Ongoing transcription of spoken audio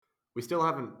we still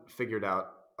haven't figured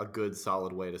out a good,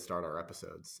 solid way to start our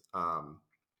episodes.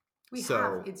 We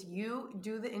have. It's you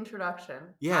do the introduction.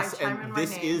 Yes, I chime in and my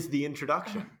this name. is the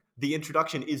introduction. The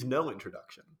introduction is no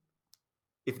introduction,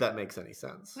 if that makes any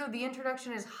sense. No, the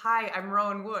introduction is, hi, I'm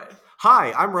Rowan Wood.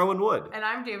 Hi, I'm Rowan Wood. And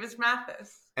I'm Davis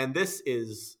Mathis. And this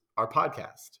is our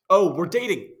podcast. Oh, we're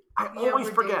dating. I always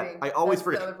forget. Dating. I always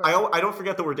That's forget. I don't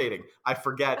forget that we're dating. I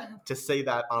forget to say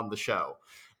that on the show.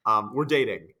 We're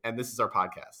dating, and this is our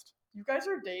podcast. You guys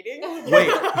are dating? Wait.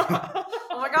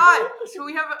 Oh my God. So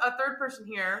we have a third person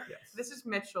here. Yes. This is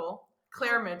Mitchell.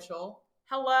 Claire Mitchell.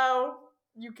 Hello.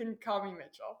 You can call me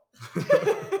Mitchell.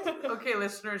 Okay,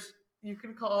 listeners, you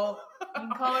can call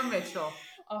him Mitchell.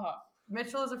 Uh-huh.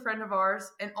 Mitchell is a friend of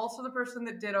ours and also the person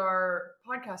that did our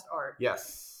podcast art.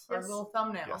 Yes. Our little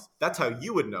thumbnail. Yes. That's how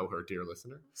you would know her, dear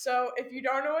listener. So if you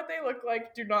don't know what they look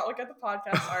like, do not look at the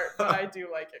podcast art, but I do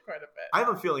like it quite a bit. I have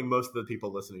a feeling most of the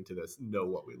people listening to this know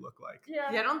what we look like. Yeah.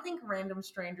 I don't think random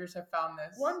strangers have found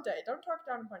this. One day. Don't talk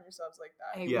down upon yourselves like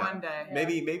that. Hey, Yeah. one day. Yeah.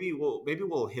 Maybe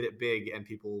we'll hit it big and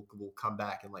people will come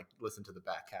back and like listen to the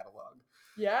back catalog.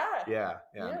 Yeah. Yeah.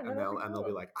 Yeah, and they'll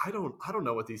be like, I don't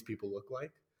know what these people look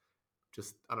like.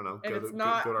 Just I don't know. And go it's to,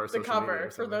 not go to our the social media cover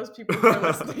or for something. those people who are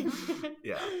listening.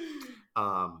 Yeah.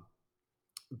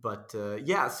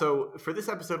 Yeah, so for this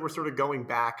episode, we're sort of going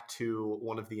back to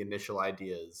one of the initial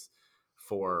ideas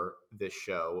for this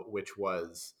show, which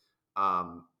was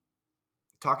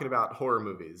talking about horror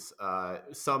movies,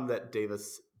 some that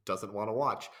Davis doesn't want to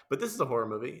watch. But this is a horror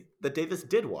movie that Davis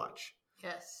did watch.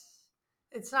 Yes.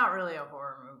 It's not really a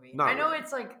horror movie. Not I know really.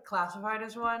 it's like classified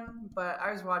as one, but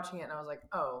I was watching it and I was like,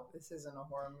 oh, this isn't a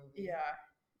horror movie. Yeah.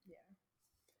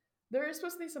 There is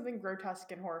supposed to be something grotesque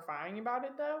and horrifying about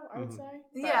it, though, I would say.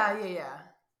 But, Yeah.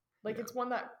 Like, Yeah. it's one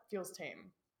that feels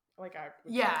tame. Like, I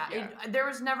would Yeah. think, There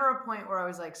was never a point where I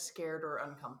was like scared or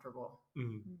uncomfortable.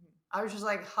 Mhm. Mhm. I was just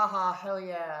like, haha, hell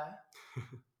yeah.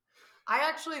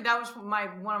 That was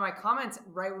one of my comments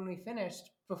right when we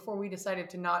finished, before we decided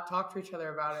to not talk to each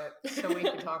other about it so we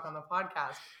could talk on the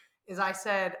podcast, is I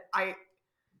said,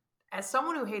 as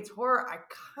someone who hates horror, I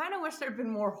kind of wish there'd been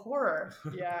more horror.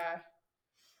 Yeah.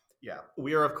 Yeah,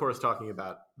 we are, of course, talking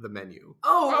about The Menu.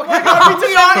 Oh my God, we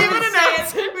we just aren't even said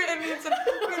saying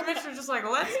it. And Mitch was just like,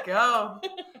 let's go.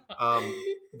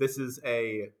 This is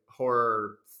a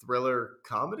horror thriller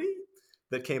comedy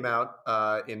that came out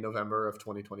in November of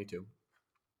 2022.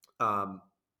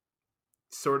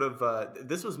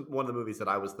 This was one of the movies that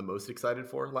I was the most excited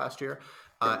for last year.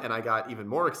 And I got even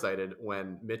more excited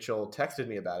when Mitchell texted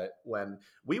me about it when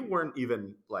we weren't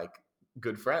even like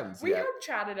good friends We yet. have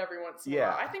chatted every once in a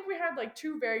while. I think we had like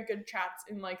 2 very good chats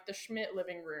in like the Schmidt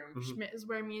living room. Mhm. Schmidt is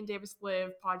where me and Davis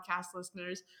live, podcast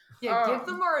listeners. Yeah, give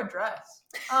them our address.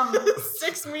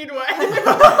 6 Meadway.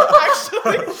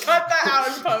 Actually, cut that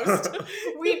out in post.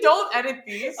 We don't edit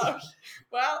these.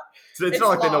 Well, So it's It's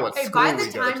not like they know long. what Hey, school by we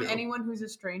the go time to. anyone who's a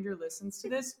stranger listens to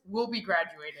this, we'll be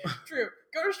graduated. true.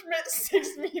 Go to Schmidt 6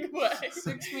 Meadway.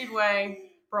 6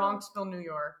 Meadway, Bronxville, New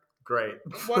York. Great.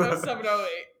 10708.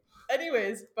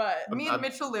 Anyways, but Me and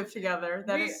Mitchell live together.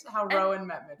 That We- is how and Rowan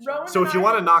met Mitchell. Rowan- So if you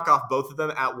want to knock off both of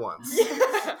them at once.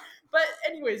 yeah. But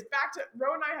anyways, back to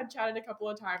Ro and I had chatted a couple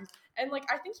of times, and like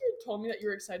I think you had told me that you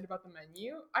were excited about the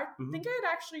menu. I Mhm. think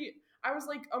I was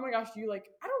like, oh my gosh, I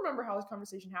don't remember how this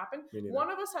conversation happened. Me neither. One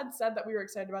of us had said that we were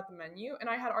excited about the menu, and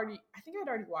I think I'd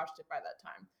already watched it by that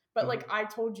time. But like I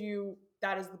told you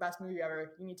that is the best movie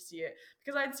ever. You need to see it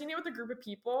because I had seen it with a group of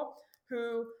people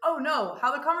who Oh no,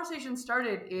 how the conversation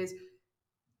started is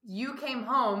you came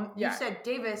home, you Yeah. said,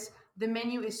 Davis, the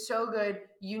Menu is so good,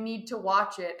 you need to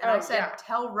watch it. And Oh, I said, yeah.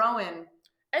 tell Rowan.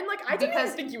 and like I didn't Because-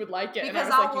 even think you would like it. And I Because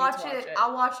was I'll like, watch you need to it.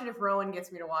 I'll watch it if Rowan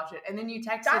gets me to watch it. And then you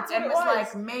texted That's and what was it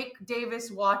was. like, make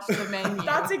Davis watch the Menu.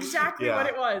 That's exactly Yeah. what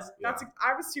it was. Yeah.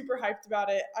 I was super hyped about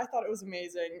it. I thought it was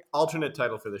amazing. Alternate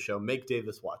title for the show: Make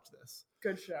Davis watch this.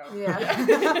 Good show.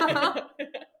 Yeah.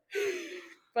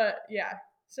 But yeah,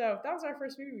 so that was our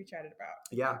first movie we chatted about.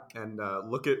 Yeah, and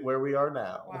look at where we are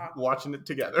now, Wow. watching it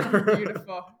together.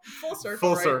 Beautiful. Full circle.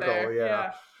 Full right circle, there.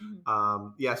 yeah.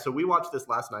 Mhm. Yeah. So we watched this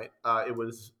last night. It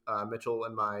was Mitchell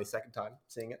and my second time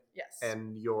seeing it, Yes.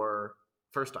 and your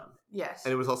first time, Yes.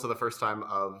 and it was also the first time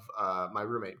of my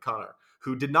roommate Connor,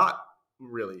 who did not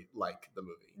really like the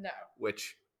movie, no.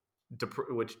 which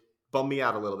bummed me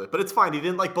out a little bit. But it's fine. He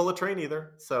didn't like Bullet Train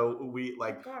either, so we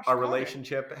like Oh gosh, our Connor.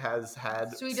 relationship has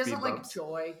had. So he speed doesn't like bumps.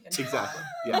 joy. Exactly.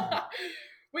 Yeah.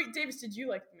 Wait, Davis, did you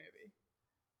like the movie?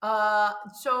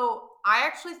 So I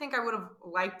actually think I would have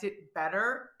liked it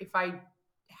better if I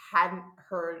hadn't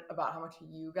heard about how much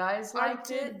you guys I liked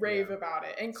did it. rave about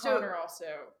it, and So- Connor also.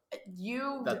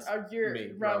 You. That's you're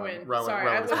me, Rowan. Rowan. Sorry,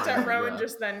 I Rowan's looked at mine, Rowan yeah.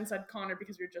 just then and said Connor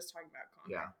because we were just talking about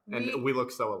Connor. Yeah, and we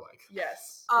look so alike.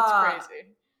 Yes, it's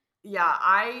crazy. Yeah,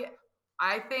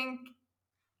 I think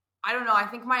I don't know. I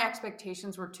think my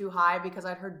expectations were too high because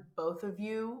I'd heard both of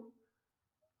you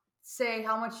say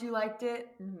how much you liked it.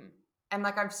 Mm-hmm. And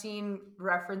like I've seen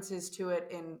references to it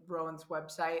in Rowan's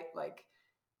website. Like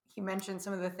he mentioned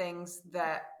some of the things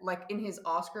that like in his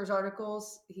Oscars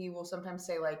articles, he will sometimes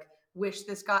say like wish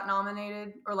this got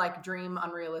nominated or like dream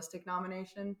unrealistic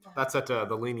nomination. That's at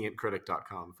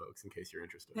thelenientcritic.com, folks, in case you're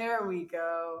interested. There we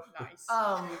go. Nice.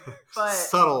 But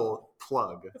subtle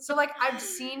plug. so like I've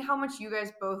seen how much you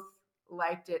guys both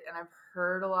liked it and I've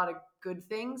heard a lot of good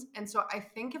things. And so I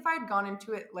think if I had gone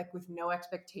into it like with no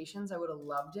expectations, I would have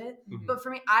loved it. Mhm. But for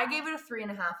me, I gave it a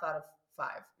 3.5 out of 5,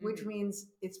 which Mhm. means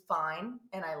it's fine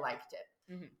and I liked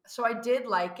it. Mhm. So I did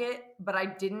like it, but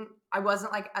I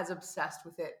wasn't like as obsessed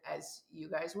with it as you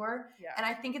guys were. Yeah. And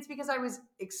I think it's because I was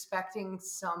expecting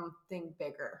something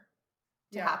bigger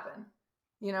to Yeah. happen.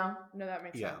 You know? No, that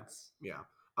makes Yeah. sense. Yeah.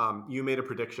 You made a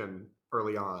prediction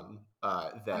early on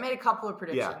that I made a couple of yeah,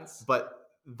 predictions. but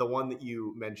the one that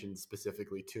you mentioned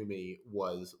specifically to me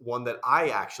was one that I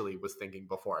actually was thinking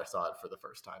before I saw it for the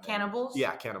first time. Cannibals?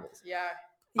 Yeah, Cannibals. Yeah.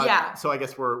 Yeah. So I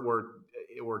guess we're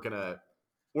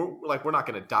not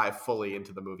gonna dive fully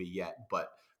into the movie yet,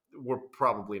 but we're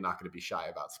probably not going to be shy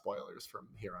about spoilers from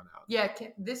here on out. Yeah,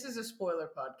 this is a spoiler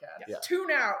podcast. Yeah.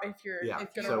 Tune out if you're Yeah.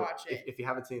 gonna So watch it. if you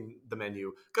haven't seen The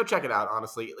Menu, go check it out.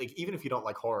 Honestly, like even if you don't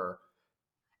like horror,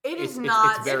 It's very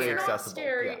not scary. It's not accessible.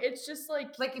 scary. Yeah. It's just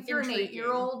like Like if you're intriguing. an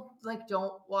 8-year-old, like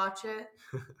don't watch it.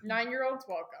 9-year-olds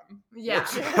welcome. Yeah.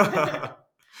 Yeah.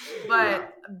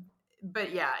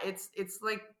 But yeah, it's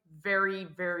like very,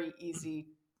 very easy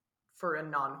for a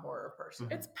non-horror person.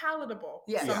 It's palatable.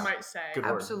 Yes. Some Yeah. might say. Good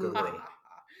word, Absolutely. good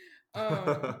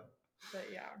word.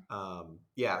 But yeah,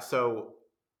 Yeah. So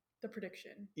the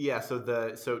prediction. yeah. So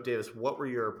Davis, what were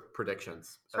your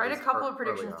predictions? So I had a couple of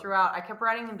predictions throughout. I kept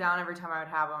writing them down every time I would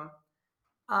have them.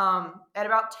 At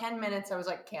about 10 minutes, I was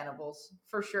like, cannibals.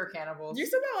 For sure, cannibals. You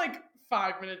said that like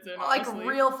 5 minutes in. Like honestly.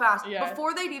 real fast. Yeah.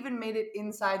 Before they'd even made it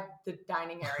inside the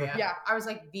dining area. Yeah. I was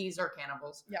like, these are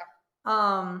cannibals. Yeah.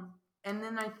 And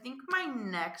then I think my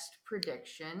next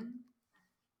prediction.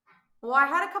 Well, I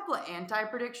had a couple of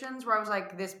anti-predictions where I was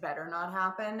like, this better not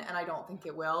happen, and I don't think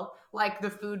it will. Like, the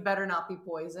food better not be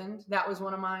poisoned. That was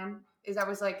one of mine. I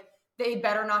was like, they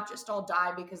better not just all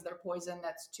die because they're poisoned.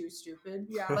 That's too stupid.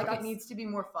 Yeah. Like, that's it needs to be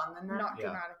more fun than that. not Yeah.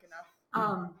 dramatic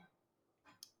enough.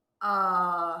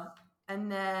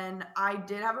 And then I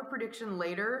did have a prediction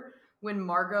later when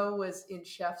Margot was in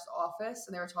Chef's office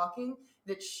and they were talking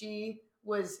that she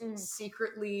was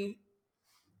secretly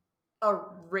a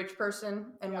rich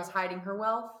person and was hiding her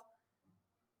wealth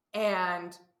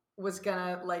and was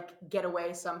gonna like get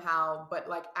away somehow, but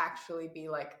like actually be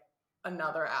like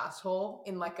another asshole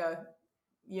in like a,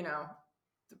 you know,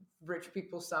 rich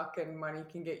people suck and money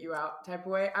can get you out type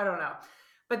of way. I don't know.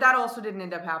 But that also didn't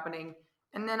end up happening.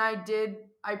 And then I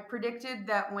predicted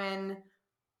that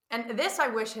and this I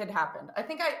wish had happened. I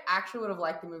think I actually would have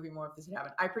liked the movie more if this had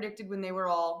happened. I predicted when they were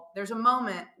there's a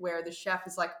moment where the chef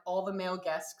is like, all the male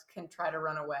guests can try to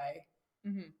run away.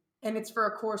 Mm-hmm. And it's for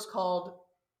a course called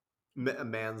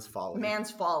Man's Folly.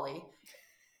 Man's Folly.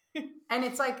 And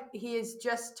it's like, he has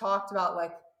just talked about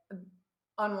like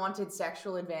unwanted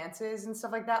sexual advances and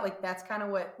stuff like that. Like that's kind of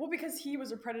what. Well, because he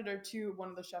was a predator to one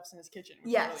of the chefs in his kitchen.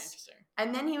 Which Yes. is really interesting.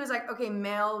 And then he was like, okay,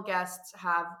 male guests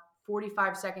have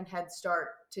 45-second head start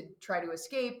to try to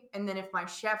escape. And then if my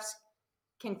chefs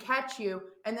can catch you,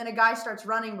 and then a guy starts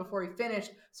running before he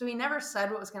finished. So he never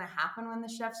said what was going to happen when the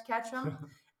chefs catch him.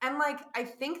 And like, I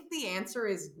think the answer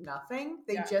is nothing.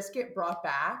 They just get brought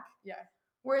back. Yeah.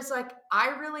 Whereas like, I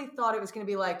really thought it was going to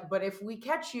be like, but if we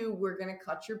catch you, we're going to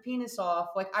cut your penis off.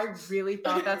 Like, I really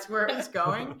thought that's where it was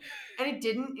going. And it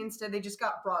didn't. Instead, they just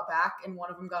got brought back and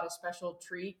one of them got a special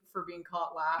treat for being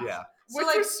caught last. Yeah. So Which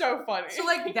like, was so funny. so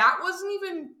like that wasn't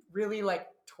even really like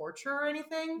torture or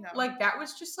anything. No. Like that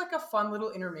was just like a fun little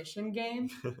intermission game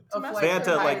of mess like They had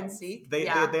to hide like and seek. they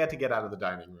yeah. had to get out of the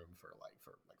dining room for like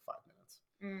 5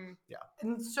 minutes.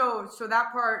 And so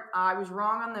that part, I was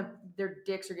wrong on their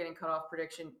dicks are getting cut off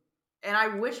prediction. And I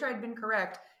wish I'd been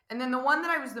correct. And then the one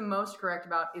that I was the most correct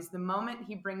about is the moment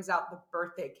he brings out the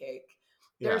birthday cake.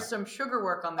 There's some sugar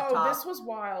work on the top. Oh, this was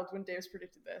wild when Davis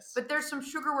predicted this. But there's some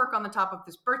sugar work on the top of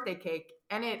this birthday cake.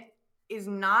 And it is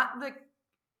not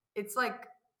it's like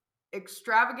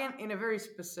extravagant in a very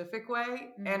specific way.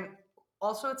 And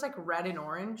also it's like red and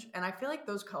orange. And I feel like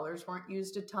those colors weren't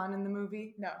used a ton in the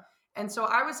movie. No. And so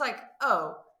I was like,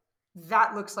 oh,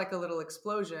 that looks like a little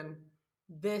explosion.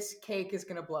 this cake is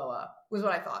going to blow up, was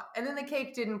what I thought. And then the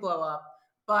cake didn't blow up,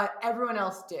 but everyone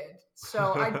else did.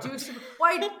 So I do,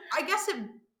 I guess it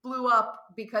blew up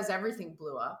because everything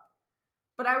blew up.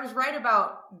 But I was right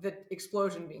about the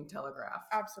explosion being telegraphed.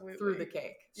 Absolutely. Through the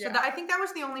cake. So Yeah. I think that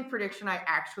was the only prediction I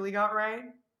actually got right.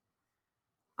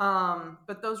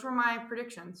 But those were my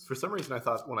predictions. For some reason, I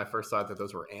thought when I first saw it that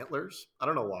those were antlers. I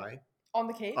don't know why. On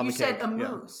the cake? On You the said cake, a yeah.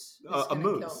 moose. is A gonna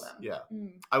moose. Kill them. Yeah.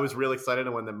 Mm. I was really excited,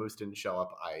 and when the moose didn't show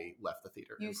up, I left the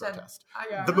theater You in said protest.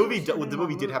 Yeah. The really movie, should've the been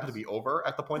movie more did happen to moose. be over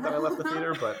at the point that I left the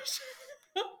theater, but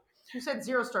You said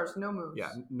 0 stars, no moose. yeah,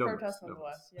 no Protest moose,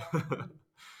 no nonetheless,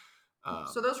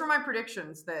 moose. So those were my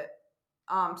predictions that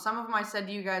some of them I said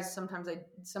to you guys, some of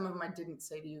them I didn't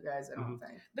say to you guys, I don't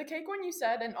think. The cake one you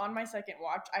said, and on my second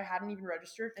watch, I hadn't even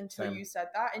registered until Same. you said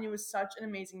that, and it was such an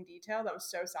amazing detail that was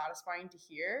so satisfying to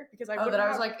hear because I I wouldn't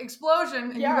was have- like,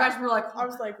 explosion, and Yeah. you guys were like, I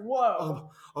was like, whoa.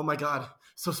 oh my god,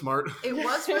 so smart. It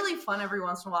was really fun every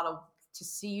once in a while to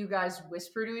see you guys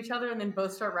whisper to each other and then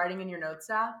both start writing in your notes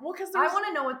app. Well, because I want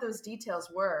to know what those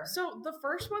details were. So the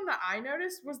first one that I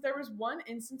noticed was there was one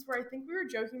instance where I think we were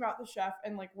joking about the chef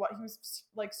and like what he was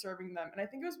like serving them, and I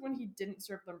think it was when he didn't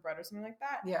serve them bread or something like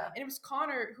that. Yeah. And it was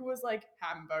Connor who was like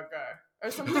hamburger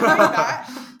or something like that,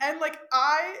 and like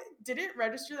I didn't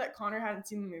register that Connor hadn't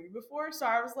seen the movie before, so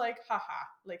I was like, haha,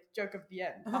 like joke of the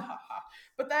end, ha ha ha.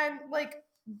 But then like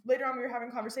later on we were having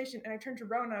a conversation, and I turned to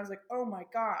Rowan and I was like, oh my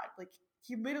god, like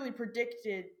he literally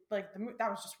predicted like that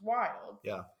was just wild.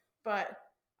 Yeah. But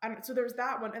so there was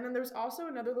that one, and then there was also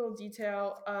another little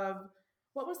detail of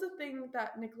what was the thing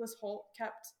that Nicholas Hoult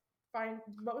kept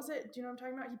what was it? Do you know what I'm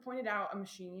talking about? He pointed out a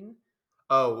machine.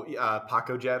 Oh,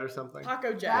 Paco Jet or something.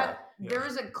 Paco Jet. Yeah. There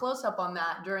was a close up on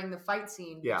that during the fight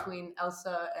scene Yeah. between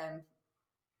Elsa and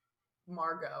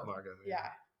Margot. Yeah.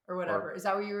 Or whatever. Is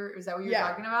that what you were Yeah.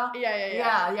 talking about? Yeah.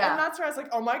 Yeah. And that's where I was like,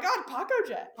 oh my god, Paco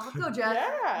Jet. Paco Jet.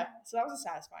 Yeah. So that was a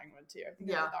satisfying one too. I think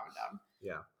I Yeah. wrote that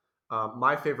one down.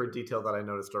 My favorite detail that I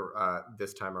noticed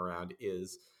this time around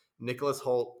is Nicholas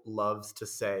Hoult loves to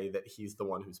say that he's the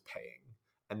one who's paying,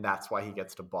 and that's why he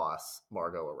gets to boss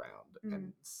Margot around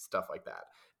and stuff like that.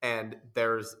 And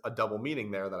there's a double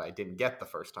meaning there that I didn't get the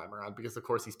first time around, because of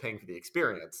course he's paying for the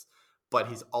experience, but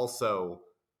he's also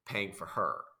paying for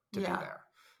her to be there.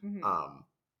 Mhm.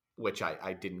 Which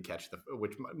I didn't catch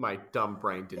which my dumb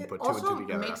brain didn't It put two and two also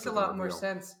together. makes after a the lot more reveal.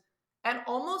 sense. And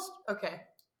almost,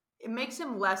 it makes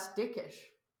him less dickish.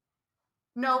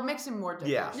 No, it makes him more dickish.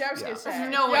 Yeah. Yeah, I was gonna say.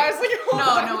 No, Yeah, wait. I was like, hold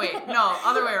on. No, wait. No,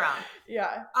 other way around.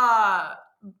 Yeah.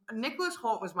 Nicholas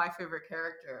Hoult was my favorite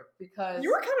character because You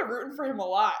were kind of rooting for him a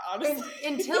lot, honestly.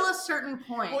 until a certain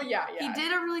point. Well, yeah. He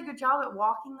did a really good job at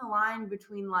walking the line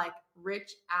between like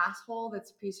rich asshole that's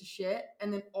a piece of shit,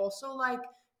 and then also like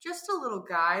just a little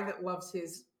guy that loves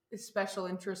his special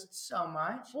interest so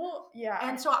much. Well, yeah.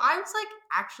 And so I was like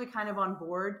actually kind of on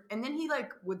board. And then he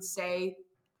like would say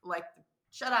like,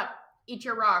 shut up, eat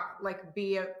your rock, like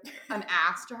be an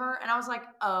ass to her. And I was like,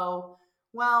 oh,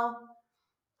 well,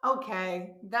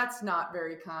 okay, that's not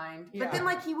very kind. Yeah. But then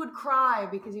like he would cry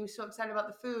because he was so excited about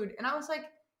the food. And I was like,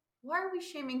 why are we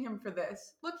shaming him for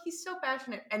this? Look, he's so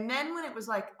passionate. And then when it was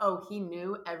like, oh, he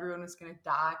knew everyone was going to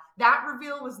die. That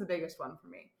reveal was the biggest one for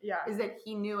me. Yeah. Is that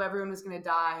he knew everyone was going to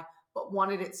die, but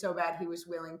wanted it so bad he was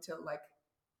willing to like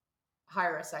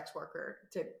hire a sex worker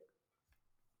to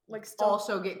Like still.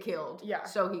 also get killed. Yeah.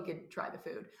 So he could try the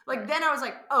food. Like Right. then I was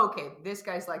like, oh, okay, this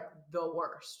guy's like the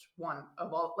worst one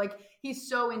of all. Like he's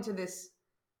so into this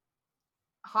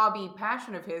hobby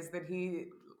passion of his that he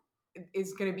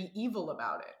is going to be evil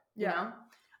about it. You Yeah. know?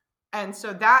 And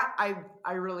so that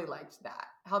I really liked that.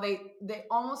 How they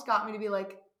almost got me to be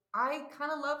like, I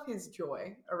kind of love his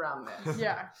joy around this.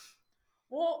 Yeah.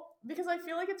 Well, because I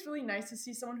feel like it's really nice to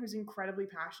see someone who's incredibly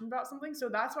passionate about something. So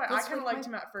that's why That's I kind of like liked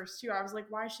my- him at first too. I was like,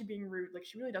 why is she being rude? Like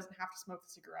she really doesn't have to smoke the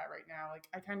cigarette right now. Like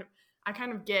I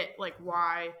kind of get like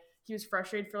why he was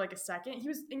frustrated for like a second. He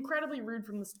was incredibly rude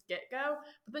from the get-go,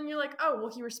 but then you're like, oh,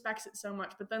 well, he respects it so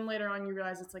much. But then later on you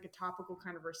realize it's like a topical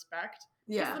kind of respect.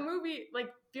 Because Yeah. the movie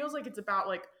like feels like it's about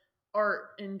like art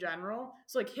in general.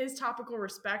 So like his topical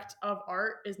respect of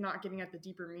art is not getting at the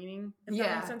deeper meaning. If that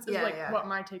Yeah, makes sense. Is yeah, like yeah. what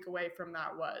my takeaway from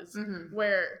that was. Mhm.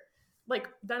 Where like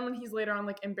then when he's later on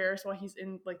like embarrassed while he's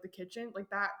in like the kitchen, like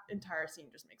that entire scene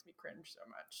just makes me cringe so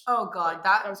much. Oh God, Like,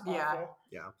 that was awful. yeah.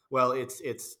 Yeah. Well, it's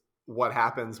what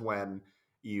happens when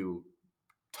you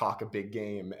talk a big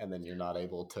game and then you're not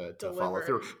able to follow Deliver.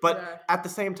 through. But Yeah. at the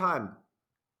same time,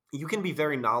 you can be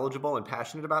very knowledgeable and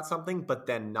passionate about something, but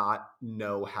then not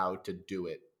know how to do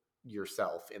it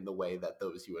yourself in the way that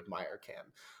those you admire can.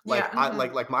 Like Yeah.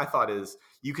 like my thought is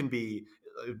you can be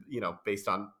based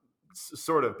on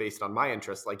sort of based on my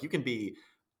interests, like you can be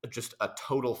just a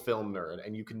total film nerd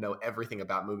and you can know everything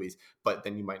about movies, but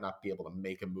then you might not be able to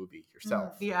make a movie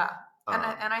yourself. Yeah.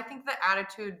 And I think the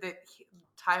attitude that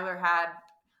Tyler had,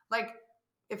 like,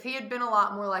 if he had been a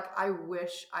lot more like, I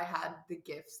wish I had the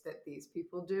gifts that these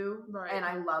people do, Right. and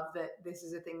I love that this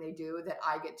is a thing they do that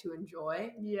I get to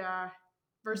enjoy. Yeah.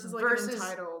 Versus an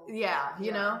entitled. Yeah,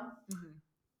 you know?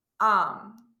 Mm-hmm.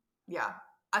 Yeah.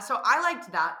 So I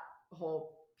liked that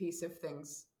whole piece of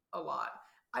things a lot.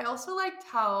 I also liked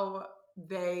how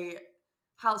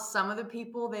some of the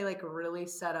people they like really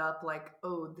set up like,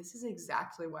 oh, this is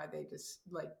exactly why they just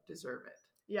like deserve it.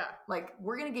 Yeah. Like,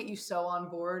 we're gonna get you so on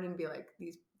board and be like,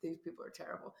 these people are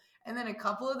terrible. And then a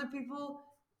couple of the people,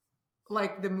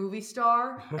 like the movie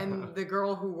star and the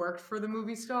girl who worked for the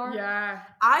movie star. Yeah.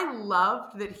 I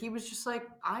loved that he was just like,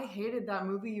 I hated that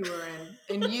movie you were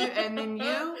in. And then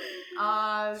you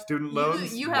student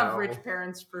loans. You have rich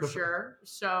parents for sure.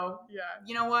 So yeah.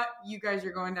 You know what? You guys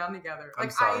are going down together. I'm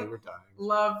sorry, we're dying.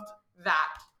 Loved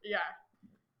that. Yeah.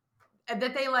 And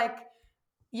that they like,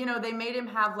 you know, they made him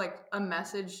have like a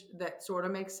message that sort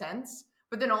of makes sense,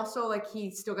 but then also like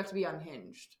he still got to be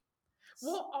unhinged.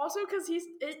 Well, also because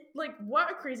like what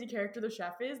a crazy character the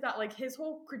chef is, that like his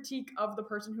whole critique of the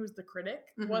person who's the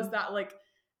critic was that like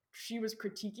she was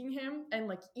critiquing him and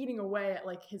like eating away at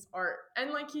like his art,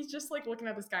 and like he's just like looking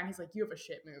at this guy and he's like, you have a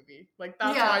shit movie, like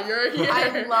that's why you're here.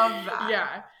 I love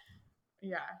that.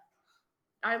 Yeah,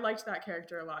 I liked that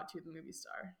character a lot too, the movie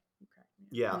star.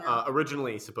 Yeah.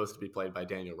 Originally supposed to be played by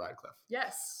Daniel Radcliffe.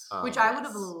 Yes. Which I would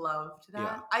have loved that.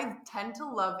 Yeah. I tend to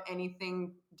love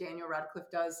anything Daniel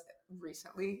Radcliffe does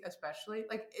recently, especially.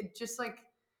 Like, it just like,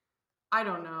 I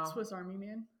don't know. Swiss Army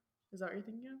Man? Is that what you're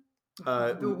thinking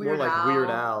of? The Weird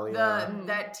Al. Yeah.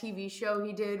 That TV show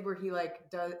he did where he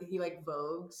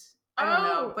vogues. I don't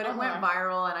know, but it went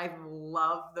viral and I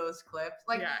love those clips.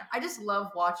 Like, I just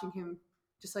love watching him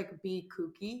just like be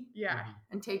kooky. Yeah.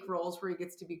 And take roles where he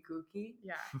gets to be kooky.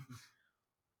 Yeah.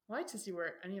 I like to see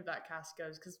where any of that cast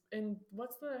goes, because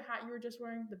what's the hat you were just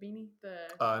wearing? The beanie?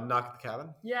 Knock at the Cabin?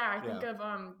 Yeah, I think of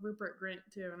Rupert Grint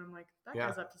too, and I'm like, that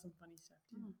guy's up to some funny stuff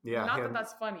too. Yeah. Not that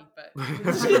that's funny, but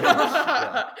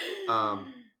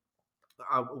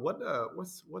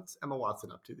what's Emma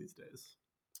Watson up to these days?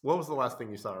 What was the last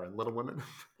thing you saw her in? Little Women?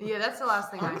 Yeah, that's the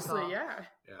last thing Honestly, I saw.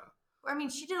 Yeah. I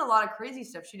mean, she did a lot of crazy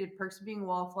stuff. She did Perks of Being a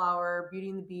Wallflower, Beauty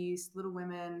and the Beast, Little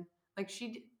Women. Like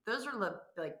those are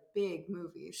like big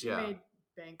movies. She made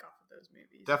bank off of those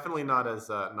movies. Definitely not as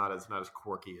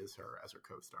quirky as her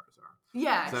co-stars are.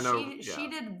 Yeah, she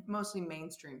did mostly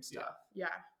mainstream stuff. Yeah.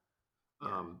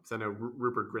 So I know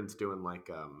Rupert Grint's doing like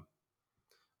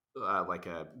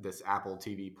this Apple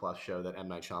TV Plus show that M.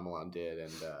 Night Shyamalan did,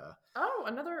 and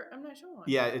another M. Night Shyamalan.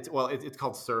 Yeah, it's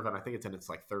called Servant. I think it's in its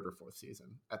like third or fourth season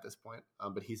at this point.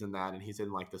 But he's in that, and he's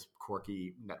in like this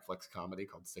quirky Netflix comedy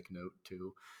called Sick Note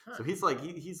too. Huh. So he's like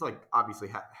obviously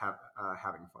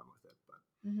having fun with it. But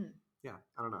yeah,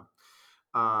 I don't know.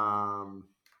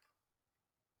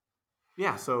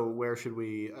 Yeah, so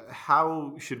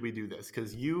how should we do this?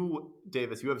 Because you,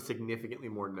 Davis, you have significantly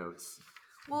more notes.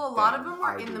 Well, a lot of them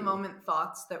were in the moment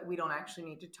thoughts that we don't actually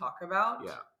need to talk about.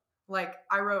 Yeah. Like,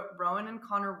 I wrote, Rowan and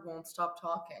Connor won't stop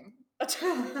talking. Which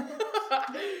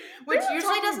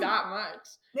usually doesn't that much.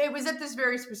 It was at this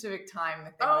very specific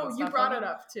time. That you brought it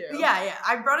up too. Yeah.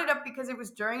 I brought it up because it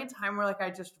was during a time where like I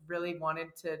just really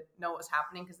wanted to know what was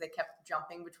happening because they kept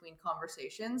jumping between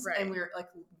conversations and we were like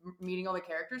meeting all the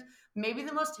characters. Maybe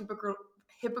the most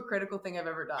hypocritical thing I've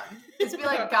ever done is be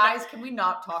like, guys, can we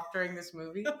not talk during this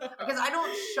movie? Because I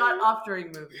don't shut up during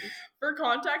movies. For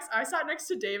context, I sat next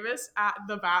to Davis at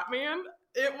the Batman.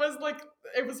 It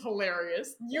was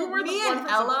hilarious. Me and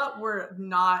Ella were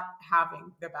not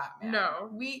having the Batman.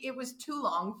 No. It was too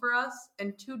long for us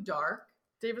and too dark.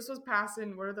 Davis was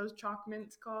passing, what are those chalk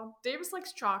mints called? Davis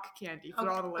likes chalk candy for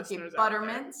all the listeners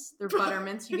buttermints. They're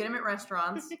buttermints. You get them at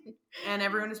restaurants. And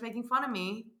everyone was making fun of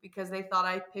me because they thought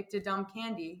I picked a dumb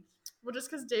candy. Well, just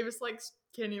because Davis likes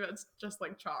candy that's just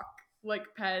like chalk. Like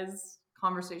Pez.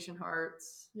 Conversation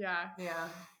Hearts. Yeah. Yeah.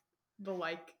 The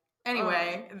like.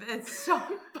 Anyway, it's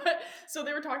so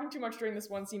they were talking too much during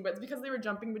this one scene, but it's because they were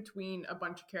jumping between a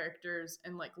bunch of characters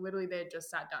and like literally they had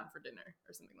just sat down for dinner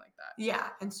or something like that. Yeah,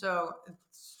 and so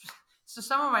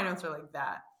some of my notes are like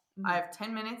that. Mm-hmm. I have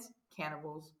 10 minutes,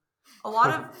 cannibals. A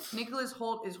lot of Nicholas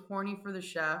Hoult is horny for the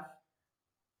chef.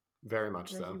 Very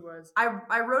much so. He was.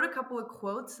 I wrote a couple of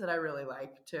quotes that I really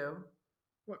like too.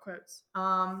 What quotes?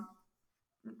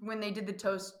 When they did the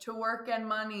toast to work and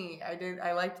money,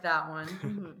 I liked that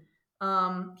one.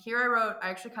 Here I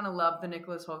actually kind of love the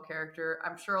Nicholas Hoult character.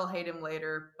 I'm sure I'll hate him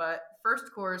later, but first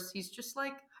course, he's just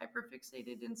like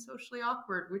hyperfixated and socially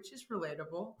awkward, which is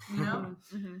relatable, you know?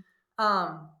 Mm-hmm.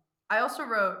 I also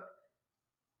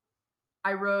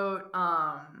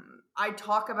I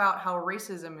talk about how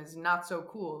racism is not so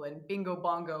cool and bingo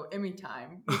bongo Emmy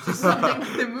time, which is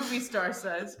something the movie star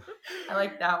says. I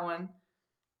like that one.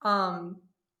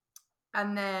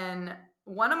 And then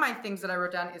one of my things that I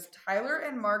wrote down is Tyler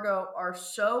and Margot are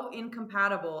so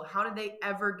incompatible. How did they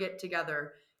ever get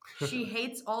together? She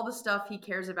hates all the stuff he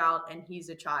cares about, and he's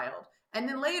a child. And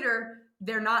then later,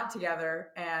 they're not together,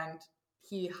 and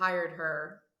he hired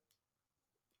her.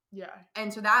 Yeah.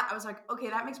 And so that I was like, okay,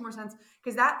 that makes more sense,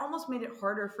 because that almost made it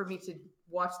harder for me to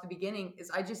watch the beginning.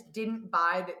 Is I just didn't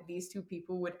buy that these two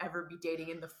people would ever be dating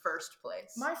in the first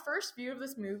place. My first view of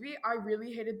this movie, I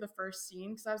really hated the first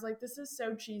scene because I was like, this is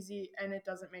so cheesy and it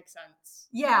doesn't make sense.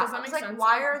 Yeah, Does that I was make like, sense?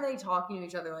 why are they talking to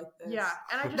each other like this? Yeah,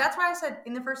 and I just That's why I said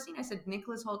in the first scene, I said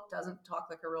Nicholas Hoult doesn't talk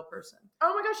like a real person,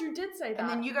 oh my gosh, you did say that. and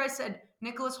then you guys said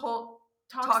Nicholas Hoult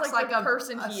talks like the a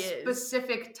person a he is.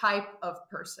 specific type of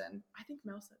person. I think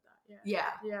Mel said that. Yeah.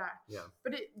 Yeah.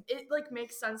 But it like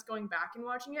makes sense going back and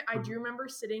watching it. I do remember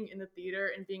sitting in the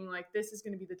theater and being like, this is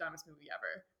going to be the dumbest movie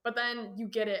ever. But then you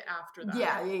get it after that.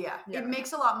 Yeah. It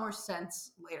makes a lot more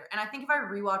sense later. And I think if I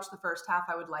rewatched the first half,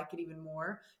 I would like it even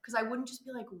more, because I wouldn't just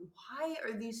be like, why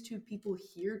are these two people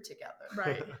here together?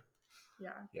 Right.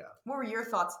 Yeah. What were your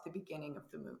thoughts at the beginning of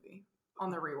the movie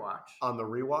on the rewatch? On the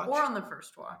rewatch? Or on the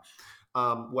first watch?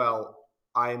 Well,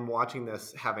 I'm watching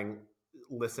this having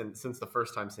listened since the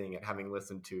first time seeing it, having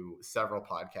listened to several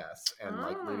podcasts and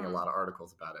like reading a lot of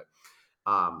articles about it.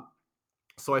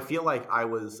 So I feel like I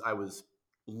was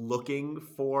looking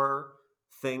for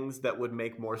things that would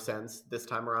make more sense this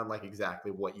time around, like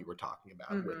exactly what you were talking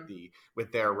about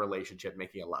with their relationship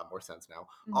making a lot more sense now.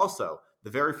 Mm-hmm. Also, the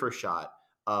very first shot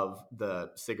of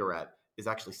the cigarette is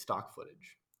actually stock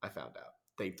footage. I found out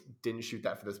they didn't shoot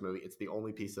that for this movie. It's the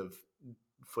only piece of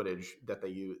footage that they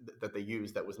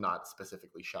used that was not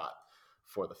specifically shot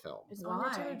for the film. Is Anya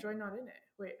Taylor-Joy not in it?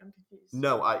 Wait, I'm confused.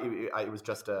 No, it was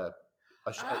just it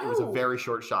was a very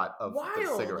short shot of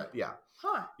the cigarette. Yeah.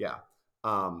 Huh. Yeah.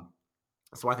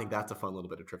 So I think that's a fun little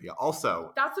bit of trivia.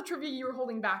 Also, that's the trivia you were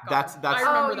holding back on. That's I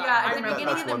remember that. Yeah, I at the remember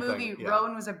beginning that. of the movie, thing,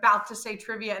 Rowan was about to say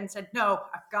trivia and said, no,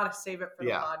 I've got to save it for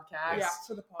the podcast. Yeah,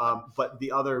 for the pod. But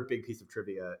the other big piece of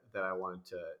trivia that I wanted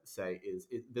to say is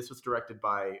this was directed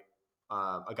by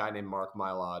a guy named Mark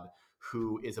Mylod,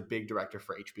 who is a big director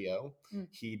for HBO.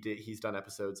 He's done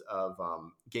episodes of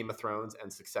Game of Thrones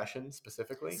and Succession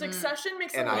specifically. Succession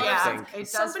makes and a lot of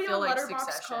sense. Somebody on like Letterboxd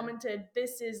Succession. commented,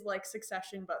 "This is like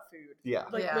Succession but food." Yeah,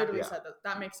 literally said that.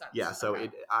 That makes sense. Yeah, so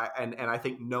I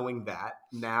think knowing that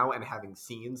now and having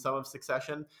seen some of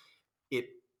Succession, it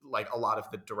like a lot of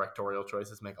the directorial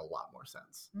choices make a lot more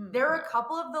sense. There are a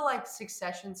couple of the like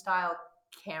Succession style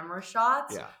camera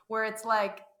shots where it's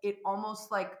like it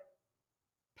almost like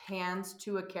pans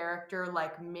to a character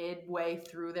like midway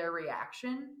through their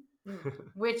reaction,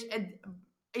 which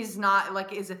is not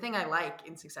like is a thing I like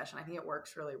in Succession. I think it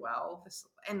works really well.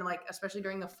 And like especially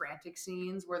during the frantic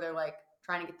scenes where they're like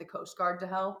trying to get the Coast Guard to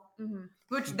help,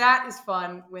 which that is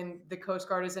fun when the Coast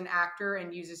Guard is an actor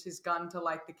and uses his gun to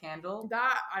light the candle.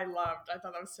 That I loved. I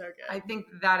thought that was so good. I think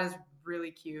that is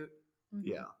really cute.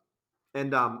 Yeah.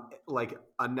 And like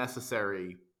a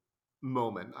necessary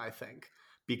moment, I think,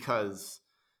 because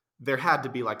there had to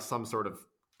be like some sort of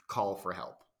call for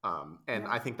help. And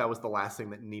I think that was the last thing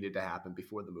that needed to happen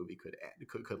before the movie could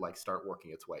end, could like start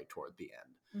working its way toward the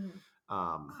end.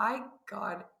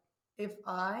 If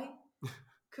I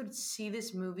could see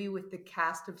this movie with the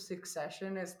cast of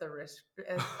Succession as the rich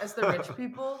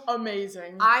people,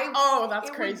 amazing. That's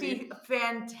crazy. It would be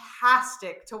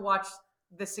fantastic to watch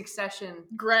the Succession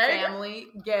family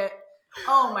get.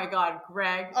 Oh my God,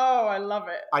 Greg. Oh, I love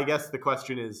it. I guess the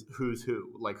question is who's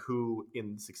who? Like who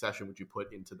in Succession would you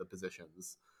put into the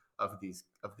positions of these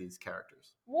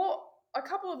characters? Well, a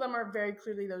couple of them are very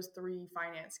clearly those three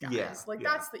finance guys.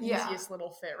 That's the easiest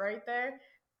little fit right there.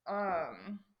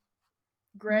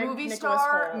 Greg, movie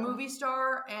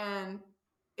star, and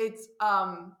it's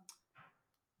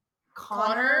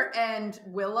Connor and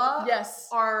Willa. Yes,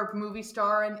 are movie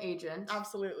star and agent.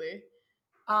 Absolutely.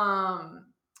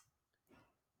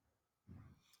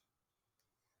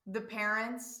 The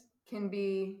parents can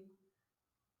be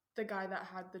the guy that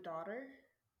had the daughter.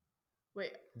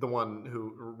 Wait, the one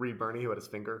who Reed Birney who had his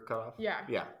finger cut off. Yeah.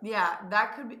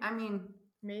 That could be. I mean,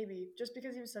 maybe just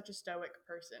because he was such a stoic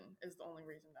person is the only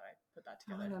reason that I put that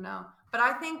together. I don't know, but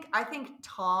I think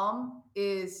Tom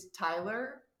is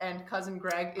Tyler and cousin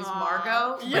Greg is Aw.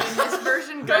 Margot. But Yeah. in this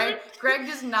version, Greg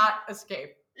does not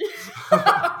escape.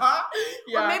 Yeah.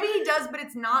 Or maybe he does, but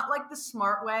it's not like the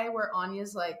smart way where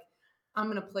Anya's like, I'm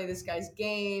gonna play this guy's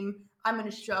game. I'm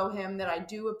gonna show him that I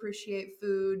do appreciate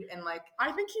food and like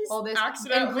I think he's all this.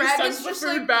 accidentally And Greg sends is the just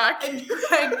food like, back. and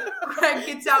Greg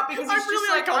gets out because he's I'm just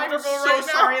really like, I'm uncomfortable so right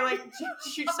now." sorry. Like,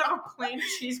 she just have a plain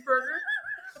cheeseburger,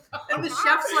 and the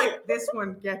chef's like, this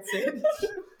one gets it.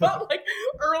 But like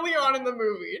early on in the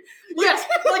movie. Yes,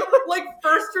 like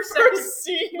first or second. First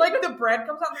scene. Like the bread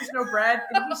comes out, there's no bread,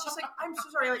 and he's just like, I'm so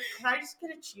sorry, like, can I just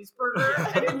get a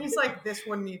cheeseburger? And then he's like, this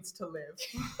one needs to live.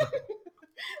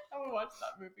 I would watch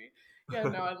that movie. Yeah,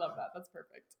 no, I love that. That's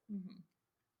perfect. Mm-hmm.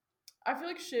 I feel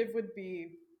like Shiv would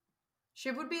be.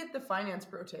 Shiv would be at the finance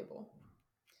bro table.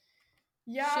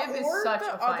 Yeah, Shiv is or such the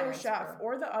a other finance chef. bro.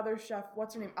 Or the other chef.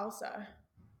 What's her name? Elsa.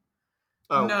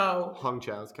 Oh, No. Hong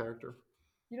Chau's character.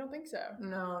 You don't think so?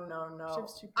 No.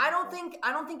 Shiv's too I powerful.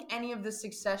 don't think any of the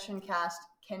Succession cast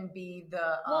can be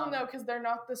the. Well, no, because they're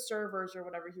not the servers or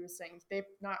whatever he was saying. They've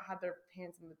not had their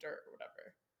hands in the dirt or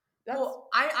whatever. That's, Well,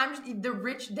 I'm just, the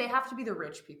rich. They have to be the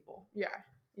rich people. yeah.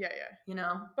 You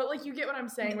know. But like, you get what I'm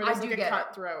saying. Where I there's do like a get it.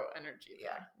 cutthroat energy.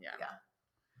 there. Yeah.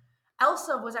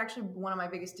 Elsa was actually one of my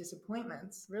biggest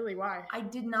disappointments. Really? Why? I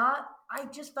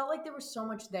just felt like there was so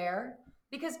much there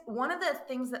because one of the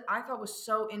things that I thought was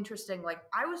so interesting, like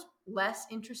I was less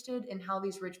interested in how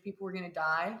these rich people were going to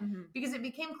die Mm-hmm. because it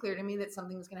became clear to me that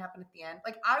something was going to happen at the end.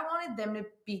 Like I wanted them to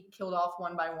be killed off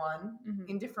one by one Mm-hmm.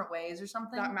 in different ways or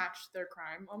something. That matched their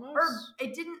crime almost. Or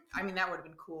it didn't, I mean, that would have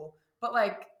been cool. But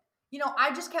like, you know,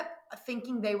 I just kept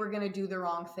thinking they were going to do the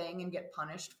wrong thing and get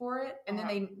punished for it. And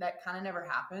then that kind of never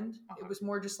happened. It was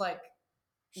more just like,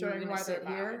 you're Showing gonna why sit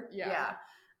they're here. bad. Yeah.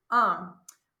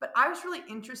 But I was really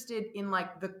interested in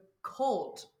like the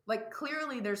cult. Like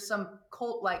clearly there's some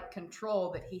cult-like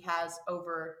control that he has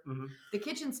over Mhm. the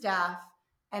kitchen staff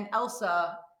and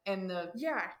Elsa and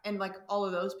and like all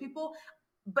of those people.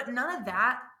 But none of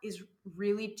that is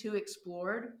really too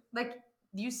explored. Like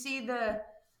you see the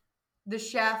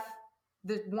chef,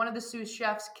 one of the sous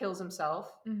chefs kills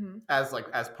himself. Mm-hmm.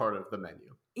 As part of the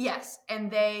menu. Yes,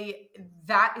 and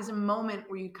that is a moment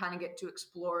where you kind of get to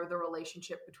explore the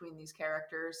relationship between these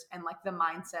characters and like the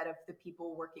mindset of the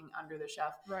people working under the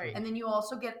chef. Right. And then you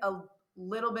also get a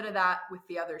little bit of that with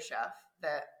the other chef,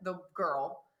 the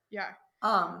girl. Yeah.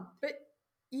 Um, But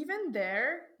even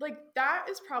there, like that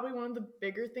is probably one of the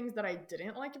bigger things that I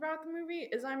didn't like about the movie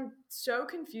is I'm so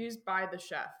confused by the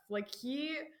chef. Like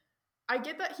I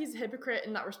get that he's a hypocrite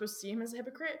and that we're supposed to see him as a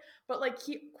hypocrite, but like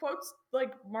he quotes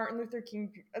like Martin Luther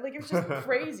King, like it was just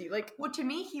crazy. Like, well, to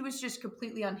me, he was just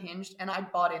completely unhinged, and I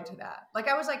bought into that. Like,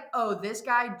 I was like, oh, this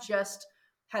guy just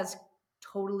has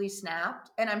totally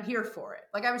snapped, and I'm here for it.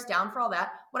 Like, I was down for all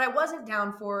that. What I wasn't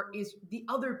down for is the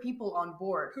other people on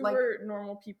board, who like, were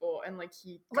normal people, and like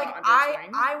he got like under his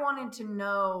wing. I wanted to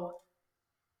know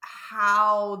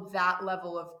how that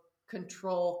level of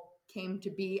control came to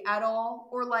be at all,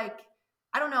 or like,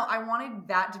 I don't know. I wanted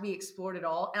that to be explored at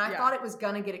all. And I thought it was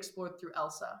going to get explored through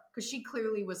Elsa because she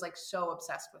clearly was like so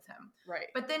obsessed with him. Right.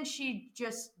 But then she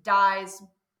just dies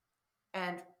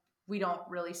and we don't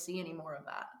really see any more of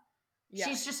that. Yeah.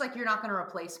 She's just like, you're not going to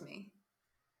replace me.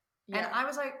 Yeah. And I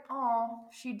was like, oh,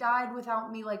 she died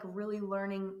without me like really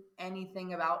learning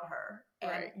anything about her. And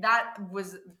Right. that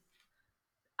was,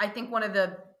 I think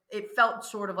it felt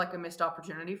sort of like a missed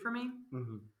opportunity for me.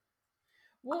 Mm-hmm.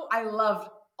 Well, I loved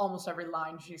almost every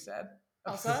line she said.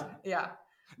 Elsa? Yeah.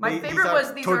 My favorite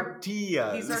was these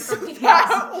tortillas. These are tortillas.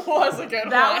 that was a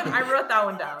good That one. one, I wrote that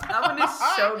one down. That one is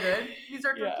so good. These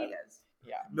are Yeah. tortillas.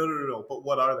 Yeah. No. But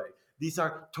what are they? These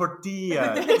are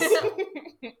tortillas.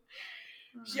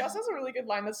 She also has a really good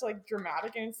line that's like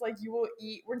dramatic, and it's like, you will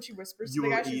eat, when she whispers You to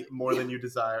the will guy, she's eat more than you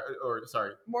desire, or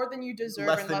sorry, more than you deserve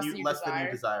less and than less you than you less desire. than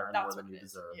you desire and That's more than what you it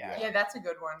is. deserve. Yeah. Yeah, that's a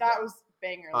good one. That was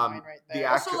banger line right the there.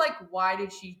 act- Also, like, why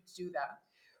did she do that?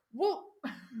 Well,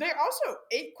 they also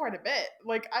ate quite a bit.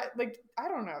 I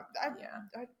don't know.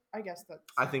 Yeah. I guess that's.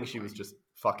 I think she was just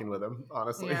fucking with him,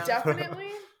 honestly. Yeah.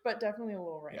 definitely, but definitely a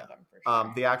little random for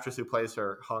sure. The actress who plays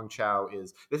her, Hong Chau,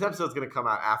 this episode's going to come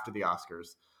out after the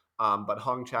Oscars. But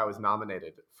Hong Chau is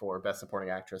nominated for Best Supporting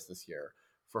Actress this year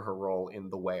for her role in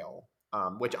The Whale,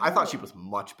 which I thought she was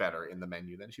much better in The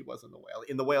Menu than she was in The Whale.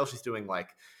 In The Whale, she's doing like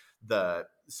the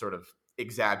sort of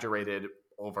exaggerated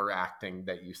overacting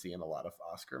that you see in a lot of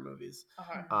Oscar movies.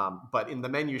 Uh-huh. But in The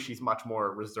Menu, she's much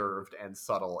more reserved and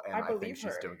subtle, and I I think believe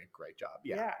she's her. doing a great job.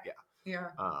 Yeah. Yeah.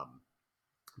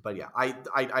 But yeah,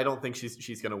 I don't think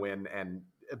she's going to win, and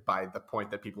by the point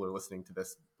that people are listening to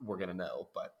this, we're going to know.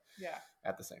 But Yeah.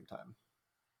 at the same time,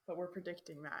 But we're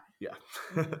predicting that. yeah.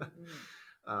 Mhm.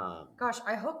 Gosh,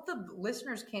 I hope the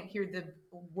listeners can't hear the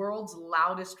world's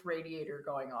loudest radiator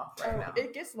going off right now.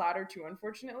 It gets louder too,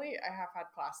 unfortunately. I have had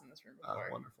class in this room before.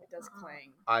 Wonderful. It does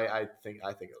clang. I think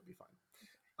it'll be fine.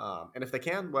 And if they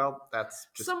can, well, that's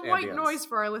just some white ambience. noise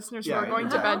for our listeners who Yeah, are going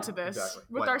to bed to this exactly.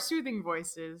 with our soothing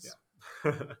voices.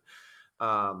 Yeah.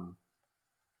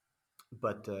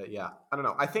 But yeah, I don't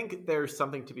know. I think there's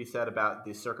something to be said about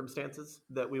the circumstances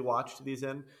that we watched these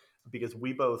in, because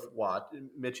we both watched,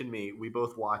 Mitch and me, we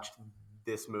both watched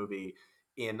this movie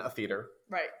in a theater,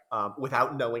 Right.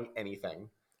 Without knowing anything.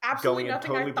 Absolutely going in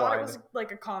nothing. totally I thought blind. it was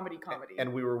like a comedy.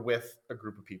 And we were with a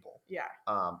group of people. Yeah.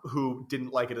 Who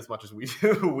didn't like it as much as we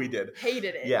did.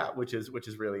 Hated it. Yeah, which is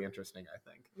really interesting, I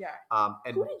think. Yeah.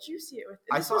 And who did you see it with?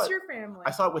 I saw was it- your family.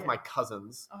 I saw it with my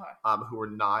cousins, who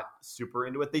were not super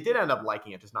into it. They did end up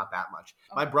liking it, just not that much.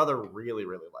 My brother really,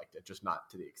 really liked it, just not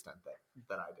to the extent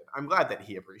that I did. I'm glad that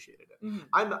he appreciated it.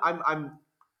 Mm-hmm. I'm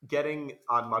getting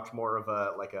on much more of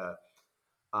a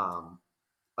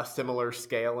similar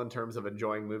scale in terms of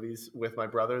enjoying movies with my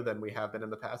brother than we have been in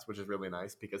the past, which is really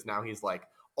nice because now he's like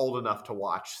old enough to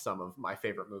watch some of my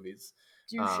favorite movies.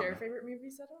 Do you share favorite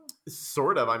movies at all?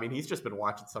 Sort of. I mean, he's just been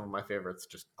watching some of my favorites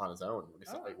just on his own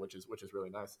recently, which is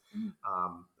really nice. Mm-hmm.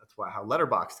 That's how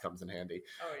Letterboxd comes in handy.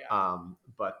 Oh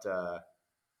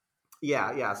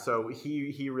yeah. Yeah. So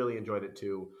he really enjoyed it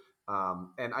too,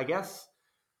 and I guess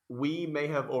we may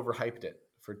have overhyped it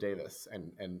for Davis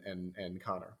and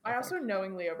Connor. I also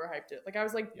knowingly overhyped it. Like I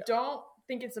was like, Yeah. don't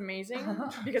think it's amazing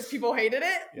because people hated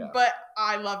it, Yeah. but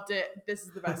I loved it. This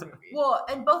is the best movie. Well,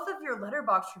 and both of your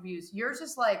Letterboxd reviews, yours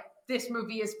is like, this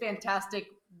movie is fantastic.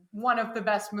 One of the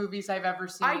best movies I've ever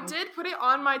seen. I did put it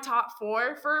on my top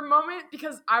 4 for a moment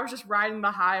because I was just riding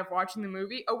the high of watching the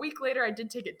movie. A week later, I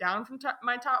did take it down from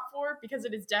my top 4 because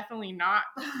it is definitely not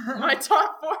my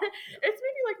top 4. It's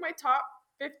maybe like my top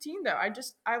 15 though.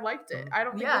 I liked it. I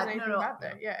don't think there's anything bad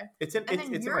there. Yeah. It's in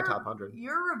my top 100.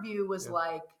 Your review was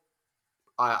like,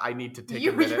 I need to take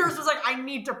a minute. Yours was like, I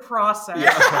need to process.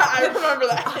 Yeah, I remember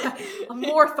that.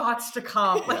 More thoughts to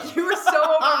come. Like you were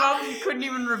so overwhelmed you couldn't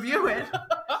even review it.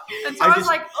 And so I was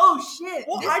like, oh shit.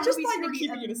 Well, this I just movie's thought you gonna were be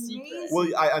keeping it a secret. amazing. Well,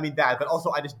 I mean that, but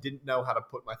also I just didn't know how to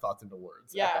put my thoughts into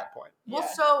words at that point. Well,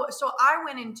 Yeah. so I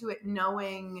went into it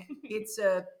knowing it's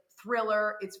a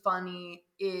thriller, it's funny,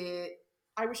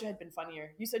 I wish it had been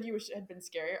funnier. You said you wish it had been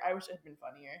scarier. I wish it had been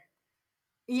funnier.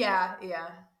 yeah.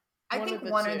 I think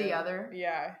one or the two. other.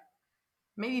 Yeah.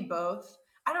 Maybe both.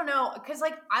 I don't know, because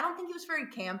like I don't think it was very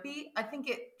campy. I think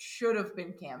it should have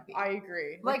been campy. I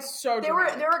agree. like so there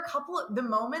dramatic. were a couple of the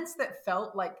moments that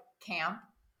felt like camp,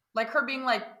 like her being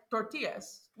like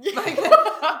tortillas, like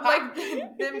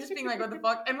them just being like what the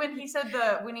fuck. And when he said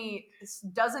when he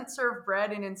doesn't serve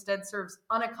bread and instead serves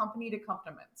unaccompanied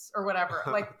accompaniments or whatever,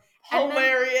 like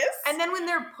hilarious. And then when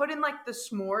they're put in like the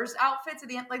s'mores outfits at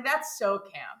the end, like that's so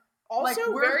camp.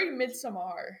 Also like, very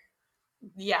Midsommar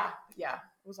Yeah.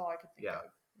 was all I could think of.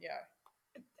 Yeah.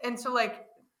 And so like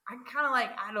I'm kind of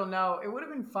like, I don't know. It would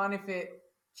have been fun if it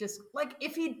just like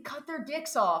if he'd cut their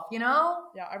dicks off, you know?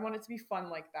 Yeah, I want it to be fun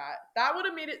like that. That would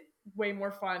have made it way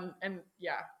more fun. And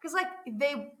yeah. Because like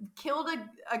they killed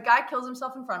a guy kills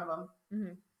himself in front of them.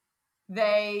 Mm-hmm.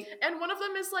 And one of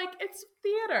them is like, it's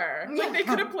theater. Like they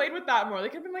could have played with that more. They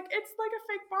could have been like, it's like a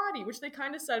fake body, which they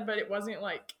kind of said, but it wasn't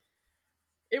like.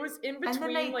 It was in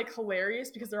between, like, hilarious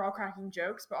because they're all cracking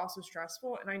jokes, but also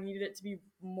stressful, and I needed it to be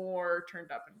more turned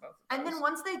up in both of those. And then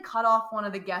once they cut off one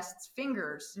of the guests'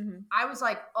 fingers, I was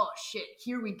like, oh, shit,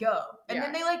 here we go. And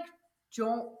then they, like,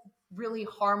 don't really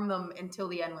harm them until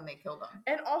the end when they kill them.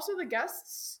 And also the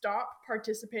guests stop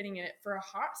participating in it for a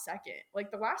hot second.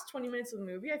 Like, the last 20 minutes of the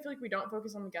movie, I feel like we don't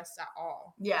focus on the guests at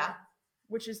all. Yeah.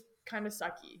 Which is kind of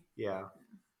sucky. Yeah.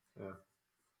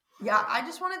 Yeah, I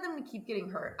just wanted them to keep getting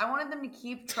hurt. I wanted them to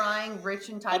keep trying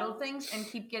rich entitled things and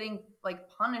keep getting like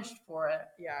punished for it.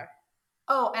 Yeah.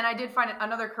 Oh, and I did find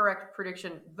another correct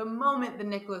prediction. The moment the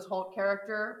Nicholas Hoult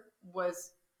character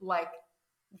was like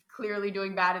clearly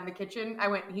doing bad in the kitchen, I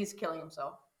went, he's killing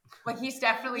himself. Like he's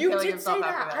definitely killing himself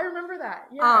after that. I remember that.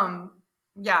 Yeah.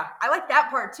 Yeah, I like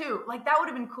that part too. Like that would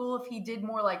have been cool if he did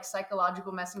more like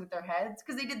psychological messing with their heads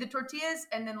because they did the tortillas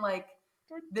and then like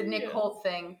the Nick Hoult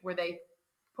thing where they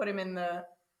put him in the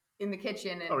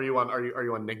kitchen. And, are you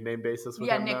on nickname basis with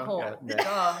him Nick now? Hoult.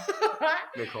 Yeah,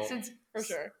 Nick Hoult. For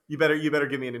sure. You better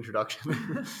give me an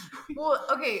introduction. Well,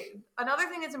 okay. Another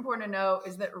thing that's important to know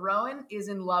is that Rowan is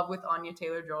in love with Anya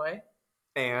Taylor-Joy.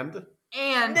 And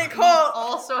Nick Hoult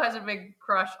also has a big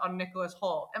crush on Nicholas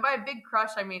Hoult. And by a big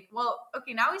crush, I mean, well,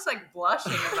 okay, now he's like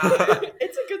blushing about it.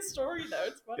 It's a good story though.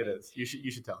 It's funny. It is. You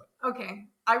should tell it. Okay,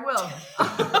 I will.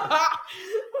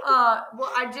 Well,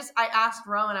 I asked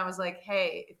Rowan, I was like,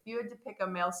 hey, if you had to pick a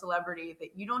male celebrity that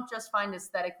you don't just find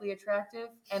aesthetically attractive,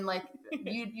 and like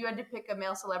you had to pick a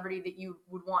male celebrity that you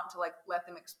would want to like let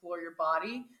them explore your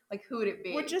body, like who would it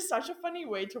be? Which is such a funny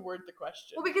way to word the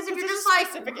question. Well, because if you're it's a just like,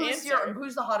 specific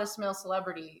who's the hottest male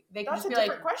celebrity, they can That's just a be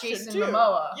different like question, Jason too.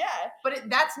 Momoa. Yeah. But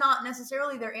that's not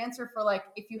necessarily their answer for like,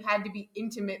 if you had to be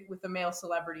intimate with a male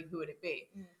celebrity, who would it be?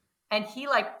 Mm. And he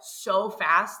like so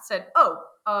fast said,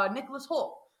 Nicholas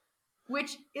Hoult,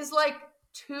 which is like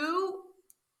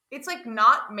it's like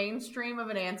not mainstream of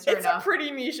an answer It's enough. a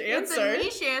pretty niche answer. It's a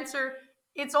niche answer.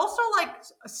 It's also like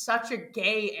such a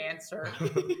gay answer.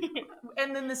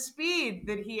 And then the speed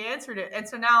that he answered it. And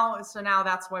so now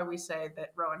that's why we say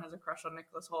that Rowan has a crush on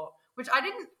Nicholas Hoult, which I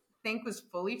didn't think was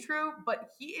fully true, but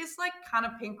he is like kind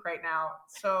of pink right now.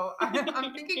 So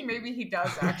I'm thinking maybe he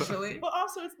does actually. But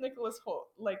also it's Nicholas Hoult.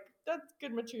 Like that's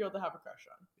good material to have a crush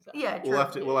on. So. Yeah, true.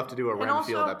 We'll have to do a And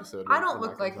Renfield also, episode. I don't when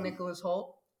look that like comes out. Nicholas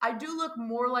Hoult. I do look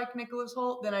more like Nicholas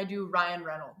Hoult than I do Ryan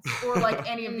Reynolds or like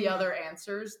any of the other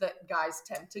answers that guys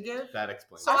tend to give. That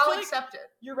explains. So I I'll feel like accept it.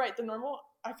 You're right.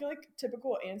 I feel like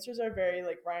typical answers are very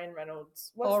like Ryan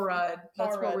Reynolds. Paul Rudd. That's Paul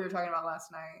what Rudd. we were talking about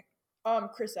last night.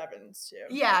 Chris Evans too.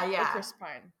 Yeah, Or yeah. Chris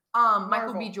Pine.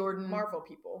 Michael B. Jordan. Marvel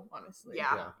people, honestly.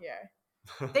 Yeah. Yeah.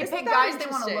 They Isn't pick that guys they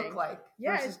want to look interesting? like.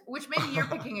 Yeah. Which maybe you're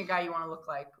picking a guy you want to look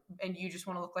like, and you just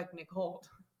want to look like Nick Holt.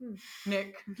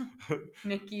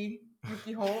 Nicky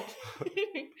Holt.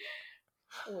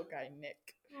 Little guy Nick.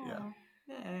 Yeah.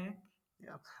 Nick.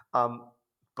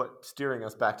 But steering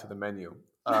us back to the menu.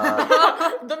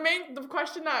 The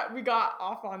question that we got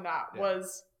off on that Yeah.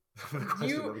 was The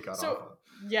question that we got off on.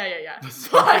 yeah.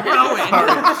 Sorry.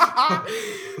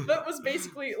 That was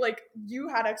basically like you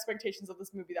had expectations of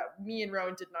this movie that me and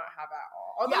Rowan did not have at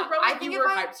all. Although Yeah, Rowan, I think you if were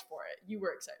I- hyped for it. You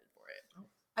were excited for it.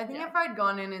 I think Yeah. if I'd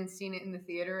gone in and seen it in the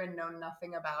theater and known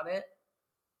nothing about it,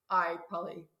 I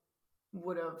probably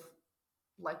would have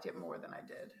liked it more than I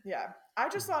did. Yeah. I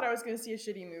just thought I was going to see a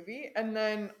shitty movie. And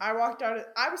then I walked out.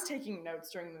 I was taking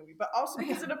notes during the movie, but also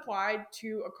because it applied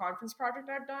to a conference project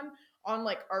I've done on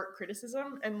like art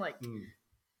criticism and like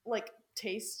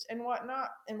taste and whatnot,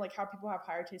 and like how people have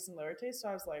higher taste and lower taste. So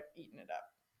I was like eating it up,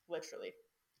 literally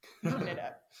eating it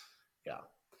up. Yeah.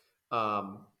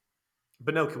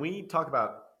 But no, can we talk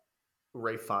about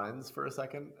Ralph Fiennes for a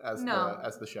second as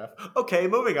the chef? Okay,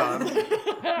 moving on.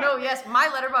 No, yes, my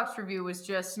Letterboxd review was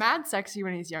just Mad sexy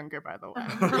when he's younger, by the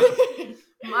way.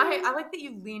 I like that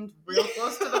you leaned real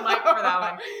close to the mic for that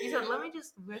one. You said, "Let me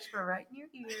just whisper right in your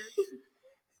ear."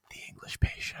 The English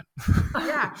Patient.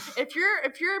 Yeah, if you're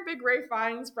a big Ralph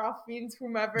Fiennes, Ralph Fiennes,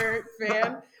 whomever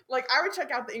fan, like I would check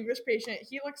out The English Patient.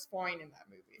 He looks fine in that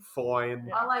movie.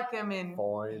 Fine. I like him in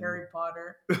Fine. Harry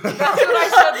Potter. That's what I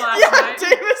said last night.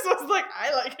 Davis was like,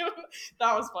 I like him.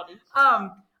 That was funny.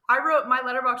 I wrote my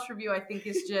Letterboxd review. I think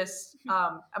is just,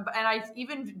 and I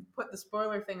even put the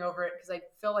spoiler thing over it because I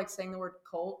feel like saying the word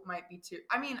cult might be too.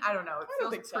 I mean, I don't know. It I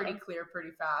don't feels think pretty so. clear, pretty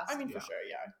fast. I mean, for sure,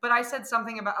 yeah. But I said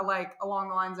something about like along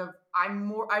the lines of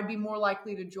I'd be more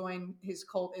likely to join his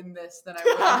cult in this than I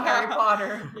would in Harry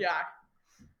Potter. Yeah,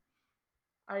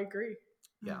 I agree.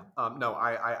 Yeah. No,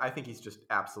 I think he's just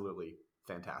absolutely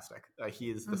fantastic.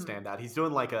 He is the standout. He's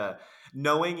doing like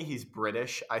knowing he's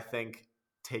British, I think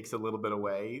takes a little bit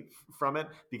away from it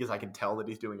because I can tell that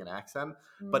he's doing an accent,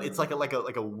 but it's like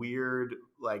a weird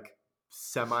like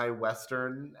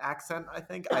semi-Western accent. I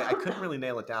think I couldn't really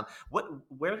nail it down.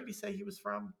 Where did he say he was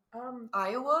from?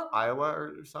 Iowa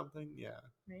Or something? Yeah.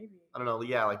 Maybe. I don't know.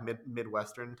 Yeah, like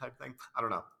Midwestern type thing. I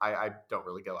don't know. I don't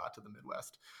really go out to the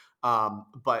Midwest.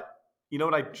 But you know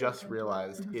what I just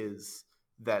realized is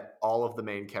that all of the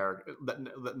main characters,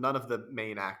 that none of the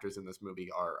main actors in this movie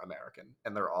are American,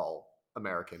 and they're all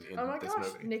American in this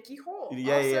movie. Nicky Holt.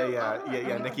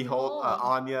 Yeah. Nicky Holt,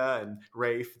 Anya, and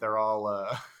Rafe. They're all,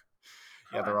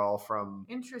 they're all from.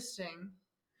 Interesting.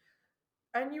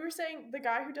 And you were saying the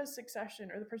guy who does Succession,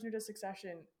 or the person who does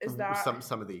Succession, is that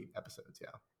some of the episodes?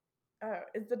 Yeah.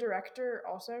 Is the director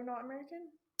also not American?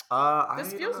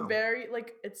 This I feels don't know. very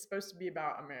like it's supposed to be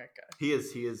about America. He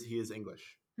is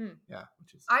English. Yeah,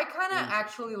 which is. I kind of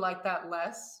actually like that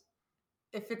less.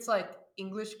 If it's like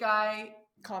English guy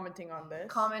Commenting on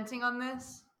this.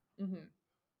 Mm-hmm.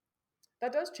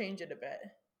 That does change it a bit.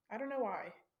 I don't know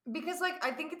why. Because like I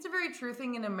think it's a very true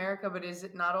thing in America, but is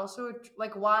it not also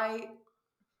like why?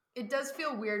 It does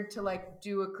feel weird to like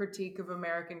do a critique of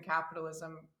American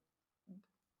capitalism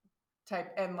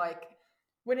type and like.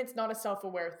 When it's not a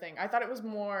self-aware thing. I thought it was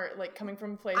more like coming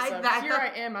from a place I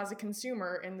am as a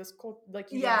consumer in this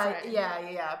like you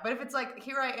yeah. But if it's like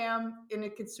here I am in a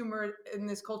consumer in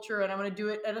this culture and I'm going to do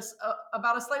it at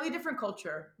about a slightly different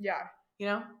culture. Yeah. You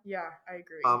know, Yeah, I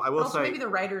agree. I but will also say maybe the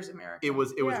writer's American. it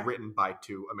was Yeah. written by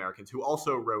 2 Americans who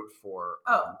also wrote for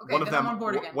Oh, okay, one of then them. I'm on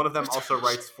board again. One of them also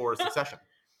writes for Succession,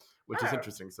 which is Oh.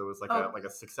 interesting. So it was like Oh. a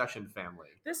Succession family.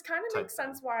 This kind of type makes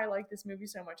sense why I like this movie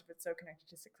so much if it's so connected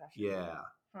to Succession. Yeah,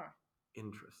 Huh.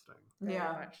 interesting. Very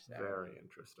Yeah. much so. Very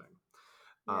interesting.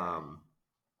 Yeah.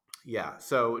 Yeah.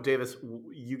 So Davis,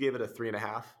 you gave it a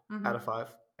 3.5 Mhm. out of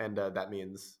 5, and that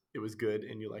means it was good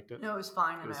and you liked it. No, it was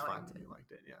fine, It and was I fine liked and it. you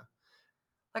liked it. Yeah.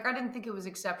 Like I didn't think it was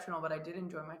exceptional, but I did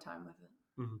enjoy my time with it.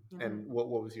 Mm-hmm. And what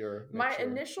was your My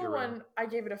initial one, I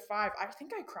gave it a 5. I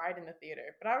think I cried in the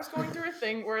theater, but I was going through a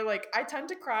thing where like I tend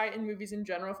to cry in movies in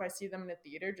general if I see them in a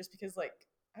theater, just because like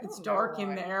I It's don't know dark in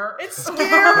why. there. It's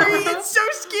scary. It's so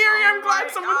scary. Oh I'm glad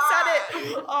my someone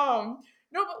said it. God.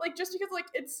 No, but like just because like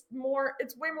it's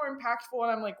way more impactful when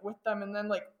I'm like with them, and then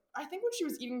like I think when she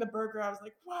was eating the burger, I was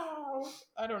like, wow.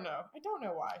 I don't know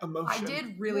why. emotion. I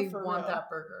did really for want real. that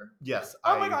burger. Yes.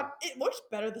 Oh my god, it looked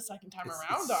better the second time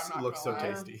around. Though, I'm not It looks gonna so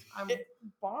lie. tasty. It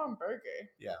bomb burger.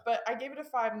 Yeah. But I gave it a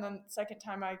 5, and then the second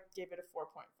time I gave it a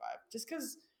 4.5, just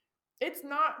because it's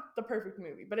not the perfect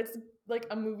movie, but it's like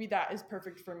a movie that is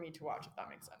perfect for me to watch, if that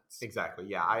makes sense. Exactly.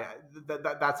 Yeah.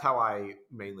 That's how I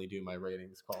mainly do my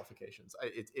ratings qualifications.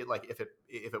 It like if it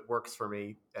works for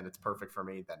me and it's perfect for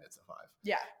me, then it's a 5.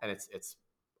 Yeah. And it's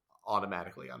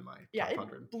automatically on my Yeah, top it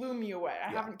 100. blew me away.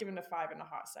 I Yeah. haven't given a 5 in a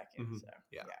hot second. Mhm. So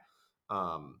Yeah.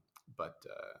 yeah. But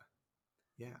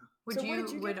yeah. Would So what you? did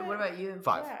you give What it? about you?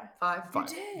 5. Yeah. 5. You 5.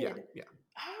 did. Yeah. Yeah.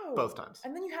 Oh. Both times.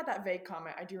 And then you had that vague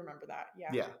comment. I do remember that. Yeah.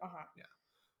 Yeah. Uh-huh. Yeah.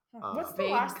 Huh. What's the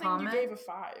Vague last thing comment? you gave a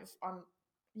 5 on?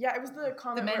 Yeah, it was the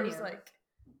comment where it was menu. like,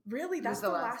 really? It That's was the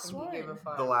last thing one. you gave a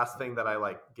 5. The last thing that I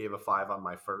like gave a 5 on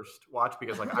my first watch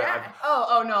because like Yeah.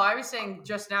 Oh no! I was saying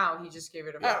just now he just gave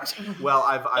it a 5. well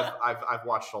I've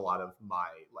watched a lot of my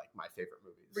favorite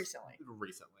movies Recently.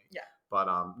 Yeah. But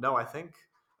no, I think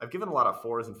I've given a lot of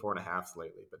 4s and 4.5s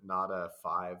lately, but not a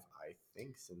 5. I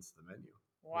think since the menu.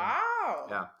 Wow.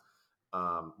 Yeah.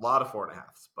 A lot of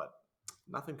 4.5s, but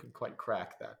nothing could quite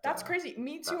crack that. That's crazy.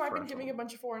 Me too. that I've been giving a threshold.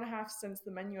 bunch of 4.5 since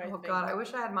the menu. I Oh think. god! I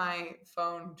wish I had my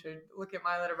phone to look at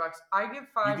my letterbox. I give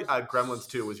 5. Gremlins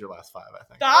 2 was your last 5, I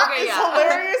think. That Okay, is yeah.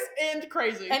 hilarious and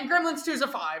crazy. And Gremlins 2 is a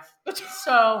 5.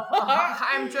 So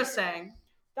I'm just saying.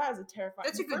 That is a terrifying.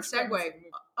 That's a the good first Gremlins segue.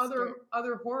 movie,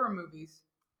 Other horror movies.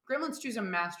 Gremlins 2 is a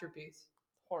masterpiece.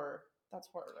 horror. That's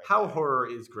horror. Right How there. horror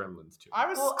is Gremlins 2? I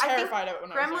was Well, I think terrified of it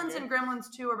when I was Gremlins younger. and Gremlins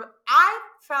 2 are. I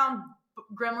found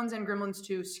Gremlins and Gremlins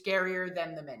 2 scarier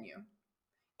than the menu,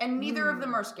 and neither of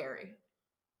them are scary.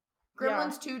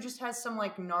 Gremlins 2 just has some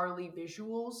like gnarly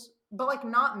visuals, but like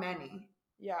not many.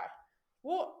 Yeah.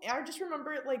 Well, I just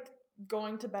remember like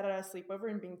going to bed at a sleepover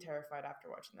and being terrified after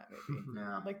watching that movie.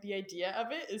 Yeah. Like the idea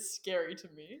of it is scary to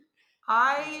me.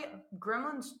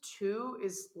 Gremlins 2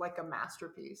 is like a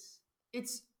masterpiece.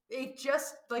 It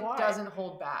just like Why? doesn't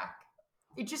hold back.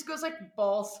 It just goes like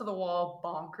balls to the wall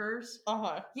bonkers.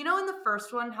 Uh-huh. You know in the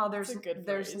first one how there's That's a good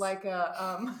there's phrase. like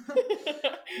a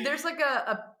there's like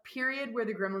a period where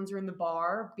the gremlins are in the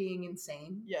bar being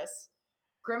insane. Yes.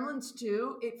 Gremlins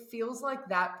 2, it feels like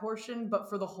that portion but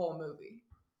for the whole movie.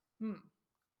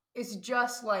 It's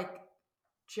just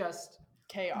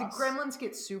Chaos. the gremlins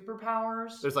get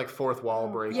superpowers. There's like fourth wall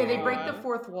breaking. Yeah, they break God. the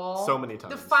fourth wall. So many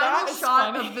times. The final That is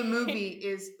shot funny. of the movie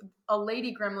is a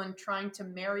lady gremlin trying to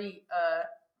marry a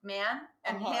man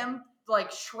and Uh-huh. him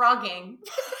like shrugging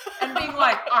and being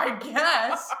like, I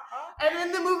guess. And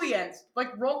then the movie ends.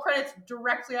 Like roll credits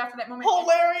directly after that moment.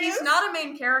 Hilarious. He's not a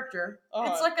main character. Uh-huh.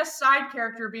 It's like a side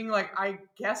character being like, I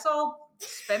guess I'll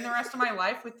spend the rest of my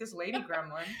life with this lady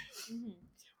gremlin. Mhm.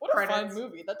 What a Credits. fun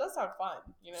movie. That does sound fun,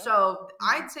 you know? So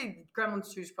I'd say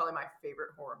Gremlins 2 is probably my favorite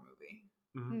horror movie.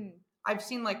 Mhm. I've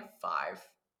seen like 5.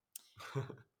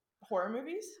 Horror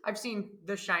movies? I've seen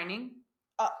The Shining.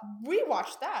 We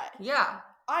watched that. Yeah.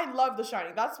 I love The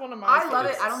Shining. That's one of my I love it.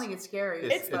 favorites. I don't think it's scary.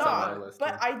 It's It's on my not, list,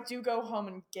 but yeah. I do go home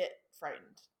and get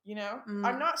frightened, you know? Mm.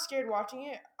 I'm not scared watching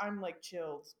it. I'm like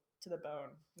chilled to the bone.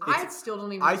 I still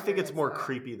don't even I think it's experience more that.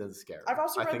 creepy than scary. I've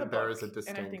also I read think the there book, is a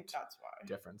distinct and I think that's why.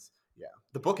 difference. Yeah,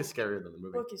 the book is scarier than the The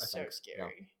movie. book is I so think. Yeah.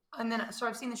 scary. And then, so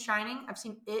I've seen The Shining. I've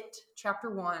seen It, Chapter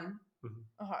 1.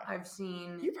 Uh-huh. I've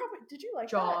seen You probably did you like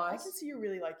that? I Jaws. can see you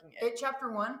really liking it. It,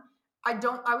 Chapter 1. I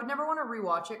would never want to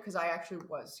rewatch it because I actually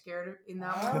was scared in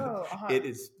that one. Oh, uh-huh. It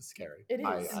is scary. It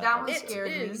is. That one would It say. scared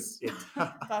me. is. It-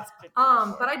 That's good.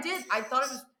 But I thought it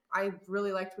was, I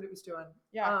really liked what it was doing.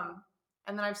 Yeah.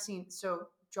 And then I've seen, so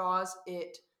Jaws,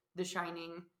 It, The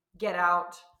Shining, Get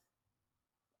Out,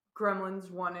 Gremlins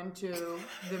 1 and 2,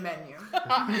 The Menu.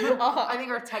 I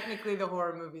think are technically the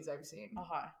horror movies I've seen.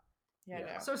 Uh-huh. Yeah,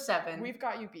 Yeah. no. So 7. We've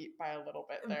got you beat by a little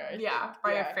bit there. I yeah, think.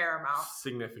 by Yeah. a fair amount.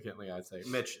 Significantly, I'd say.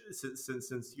 Mitch,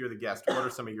 since you're the guest, what are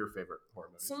some of your favorite horror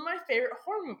movies? Some of my favorite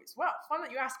horror movies. Wow, fun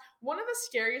that you asked. One of the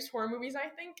scariest horror movies I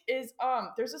think is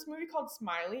there's this movie called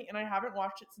Smiley, and I haven't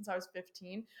watched it since I was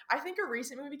 15. I think a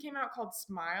recent movie came out called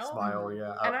Smile. Smile,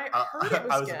 yeah. And I heard it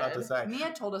was I was about to good. say.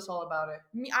 Mia told us all about it.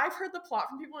 I've heard the plot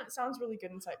from people, and it sounds really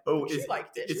good inside. Oh, she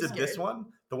liked it. is She it was this scared. one?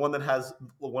 The one that has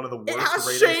one of the worst has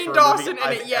ratings Shane for a Dawson movie in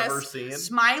I've it, yes. ever seen?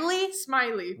 Smiley?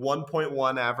 Smiley.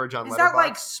 1.1 average on Is Letterboxd. that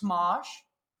like Smosh?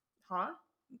 Huh?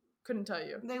 Couldn't tell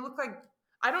you. They look like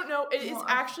I don't know. It is Well,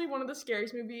 actually one of the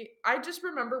scariest movie. I just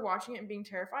remember watching it and being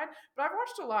terrified, but I've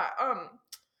watched a lot.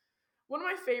 One of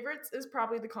my favorites is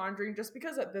probably The Conjuring, just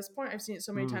because at this point I've seen it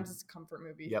so many times it's a comfort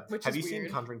movie. Yep. Which Have is you weird.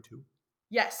 seen Conjuring 2?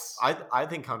 Yes. I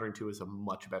think Conjuring 2 is a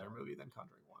much better movie than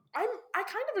Conjuring 1. I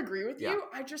kind of agree with Yeah. you.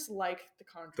 I just like The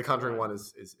Conjuring. The Conjuring 1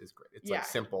 is great. It's Yeah. like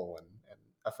simple and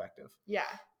effective. Yeah.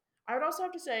 I would also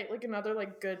have to say like another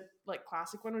like good like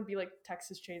classic one would be like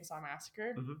Texas Chainsaw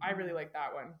Massacre. Mhm. I really like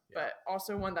that one, Yeah. but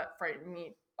also one that frightened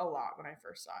me a lot when I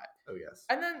first saw it. Oh yes.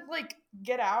 And then like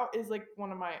Get Out is like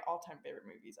one of my all-time favorite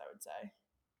movies, I would say.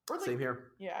 Or like Same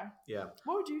here. yeah. Yeah.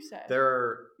 What would you say? There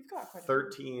are You've got quite a few.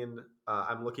 13.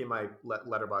 I'm looking at my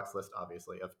letterbox list,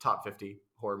 obviously, of top 50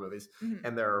 horror movies, Mhm.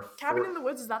 and there are Cabin four- in the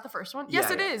Woods, is that the first one? Yeah,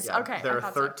 Yes, it yeah, is. yeah. Okay. There I are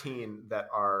thought so. 13 that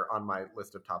are on my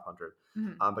list of top 100.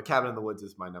 Mhm. But Cabin in the Woods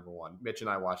is my number one. Mitch and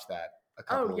I watched that a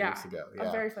couple of weeks ago. A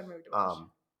Yeah. very fun movie to watch.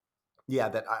 Yeah,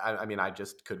 that I mean, I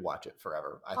just could watch it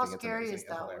forever. I How think it's scary amazing is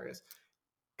and that one? hilarious.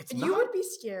 It's You not, would be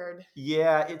scared.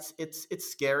 yeah, it's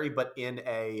scary, but in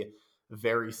a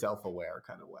very self-aware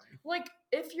kind of way. Like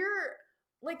if you're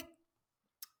like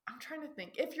I'm trying to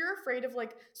think. If you're afraid of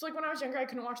like so like when I was younger I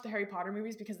couldn't watch the Harry Potter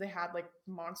movies because they had like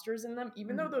monsters in them,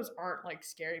 even though those aren't like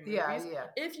scary movies. yeah.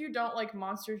 If you don't like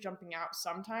monsters jumping out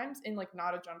sometimes in like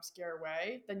not a jump scare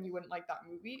way, then you wouldn't like that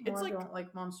movie. It's I like don't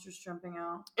like monsters jumping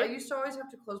out. I It- used to always have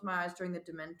to close my eyes during the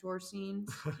Dementor scenes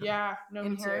yeah, no,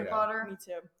 in me Harry too. Potter. Me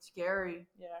too. Scary.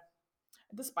 Yeah.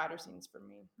 The spider scenes for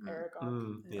me,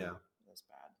 Aragog. Yeah. That's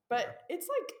bad. But it's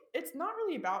like it's not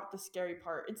really about the scary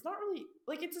part. It's not really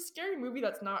like it's a scary movie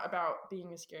that's not about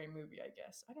being a scary movie, I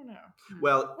guess. I don't know.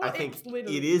 Well, Well, I think it's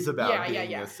literally- it is about Yeah, yeah,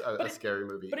 being yeah. a But it- scary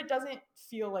movie. But it doesn't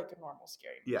feel like a normal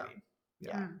scary movie.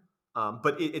 Yeah. Yeah.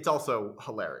 But it's also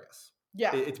hilarious.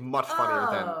 Yeah. It's much funnier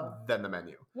Oh. than The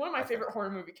Menu. One of my I think. favorite horror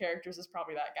movie characters is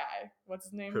probably that guy. What's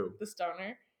his name? Who? The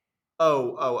stoner.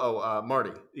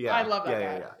 Marty. Yeah, I love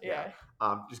that guy. Yeah.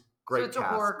 Just So great it's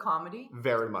cast. a horror comedy?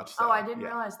 Very much so. Oh, I didn't yeah.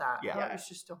 realize that. Yeah. I thought it was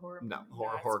just a horror No, movie.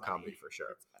 horror, it's horror funny. comedy for sure.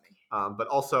 It's funny. But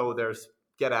also there's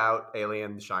Get Out,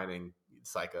 Alien, The Shining,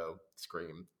 Psycho,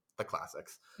 Scream, the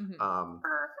classics. Mhm.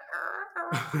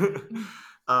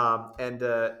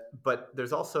 But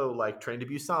there's also like Train to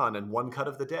Busan and One Cut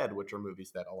of the Dead, which are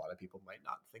movies that a lot of people might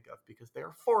not think of because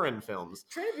they're foreign films.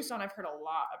 Train to Busan I've heard a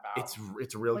lot about. It's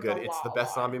real Like, good. a It's lot, the a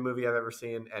best lot. zombie movie I've ever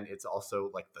seen, and it's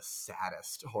also like the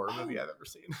saddest horror movie Oh. I've ever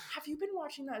seen. Have you been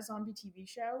watching that zombie TV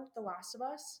show, The Last of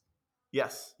Us?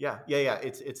 Yes, yeah.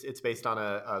 It's based on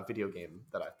a video game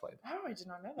that I've played. Oh, I did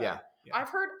not know that. Yeah, yeah. I've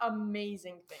heard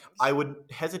amazing things. I would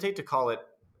hesitate to call it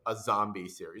a zombie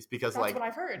series because That's like what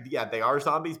I've heard. yeah, they are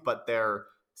zombies, but they're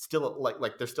still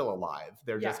like they're still alive.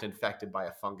 They're Yeah. just infected by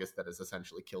a fungus that has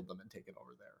essentially killed them and taken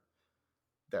over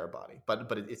their body.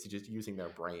 But it's just using their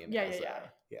brain. Yeah, as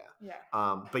yeah,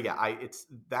 Yeah. But yeah, it's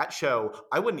that show.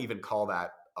 I wouldn't even call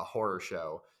that a horror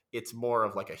show. It's more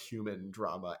of like a human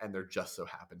drama, and there just so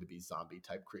happen to be zombie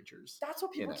type creatures. That's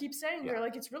what people it. keep saying. Yeah. They're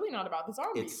like, it's really not about the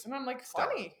zombies. It's And I'm like, stellar.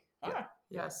 funny. Yeah. Ah,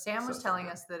 Yeah, Sam was So telling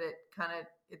good. us that it kind of,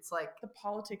 it's like, the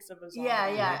politics of a zombie.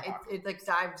 yeah, apocalypse. it like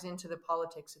dives into the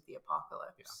politics of the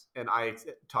apocalypse. And I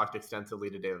talked extensively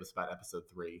to Davis about episode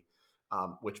 3,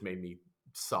 which made me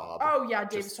sob. Oh, yeah,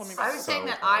 Davis Just told me I about was it. so saying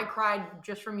that good. I cried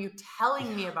just from you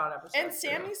telling me about episode And 3.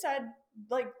 Sammy said,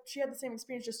 like, she had the same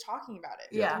experience just talking about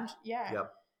it. Yeah. Didn't she? Yeah.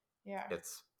 Yep. Yeah.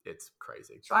 It's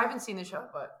crazy. So I haven't seen the show,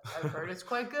 but I've heard it's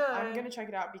quite good. I'm gonna check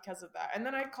it out because of that. And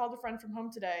then I called a friend from home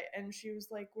today, and she was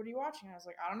like, "What are you watching?" I was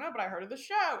like, "I don't know, but I heard of the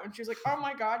show." And she was like, "Oh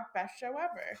my god, best show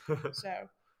ever!" So,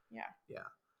 yeah, Yeah.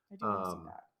 I do want to see Um,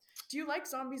 that. Do you like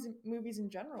zombies movies in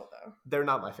general, though? They're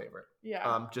not my favorite.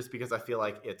 Yeah, Just because I feel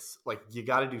like it's like you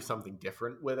got to do something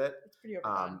different with it. it's pretty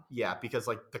overdone. Yeah, because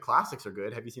like the classics are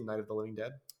good. Have you seen Night of the Living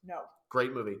Dead? No,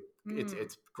 Great movie. Mm.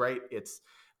 It's great. It's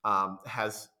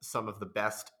has some of the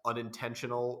best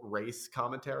unintentional race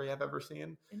commentary I've ever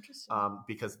seen. Interesting.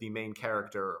 Because the main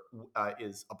character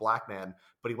is a black man,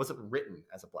 but he wasn't written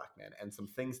as a black man. And some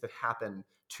things that happen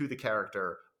to the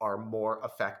character are more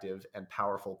effective and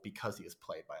powerful because he is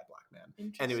played by a black man.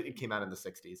 And it came out in the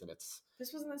 60s, and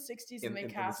This was in the 60s, in and they the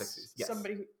 60s, cast yes.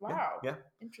 somebody who, wow. Yeah.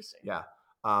 Interesting. Yeah.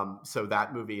 So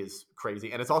that movie is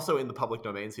crazy. And it's also in the public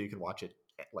domain, so you can watch it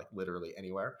like literally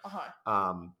anywhere.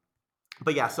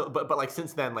 But yeah, so but like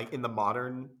since then, like in the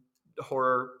modern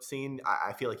horror scene,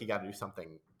 I feel like you got to do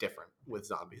something different with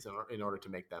zombies in order to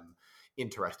make them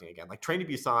interesting again. Like Train to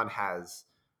Busan has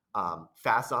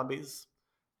fast zombies,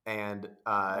 and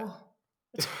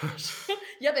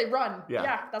yeah, they run. Yeah.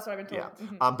 Yeah, that's what I've been told.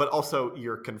 Yeah. But also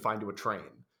you're confined to a train,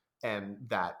 and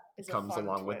that It's a comes fun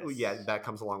along twist. with that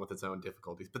comes along with its own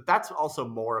difficulties. But that's also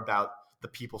more about the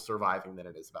people surviving than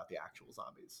it is about the actual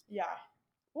zombies. Yeah.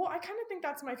 Well, I kind of think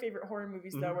that's my favorite horror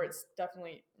movies, though, where it's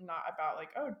definitely not about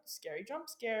like, oh, scary jump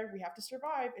scare, we have to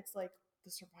survive. It's like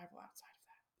the survival outside of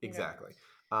that. Exactly.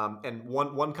 And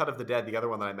one Cut of the Dead, the other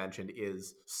one that I mentioned,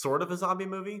 is sort of a zombie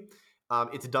movie.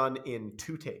 It's done in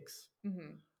 2 takes.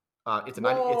 Mm-hmm. It's a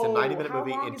 90-minute how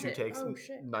movie long in is 2 it? takes, Oh,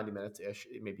 shit. 90 minutes ish,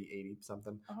 maybe 80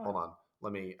 something. Uh-huh. Hold on,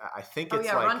 let me. I think Oh it's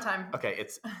yeah, like runtime. okay,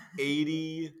 it's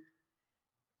 86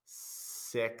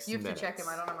 You have minutes. to check him.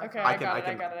 I don't know. My Okay, phone. I got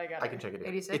it. I can check it.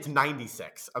 86? It's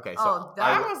 96. Okay, so Oh,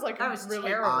 That that was like that was really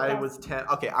terrible. I was 10.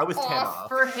 Okay, I was 10 off.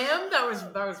 For him, that was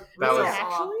That really was- off.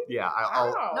 actually. Yeah,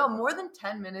 Wow. No, more than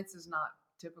 10 minutes is not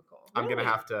typical. I'm gonna Really?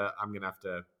 have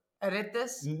to. Edit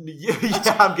this. Yeah,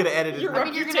 I'm gonna edit it Your I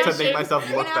mean, you're to gonna make myself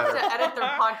You're look gonna have better. to edit their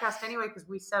podcast anyway because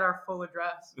we said our full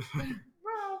address.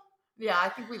 Well, Yeah, I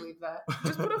think we leave that.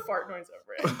 just put a fart noise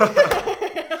over it.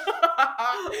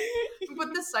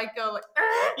 Put the psycho like.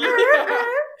 Yeah.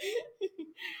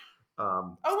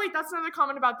 Um, Oh wait, that's another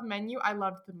comment about the menu. I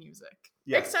loved the music.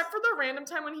 yes. Except for the random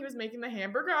time when he was making the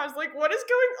hamburger, I was like, "What is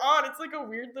going on?" It's like a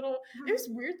weird little. It was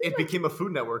weirdly. It like, became a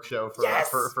Food Network show for Yes!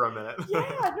 for a minute.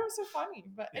 yeah, no, it's so funny.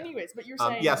 But Yeah. anyways, but you're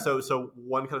saying. Yeah. So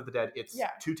One Cut of the Dead. It's Yeah.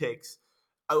 2 takes.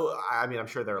 Oh, I mean, I'm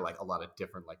sure there are like a lot of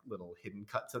different like little hidden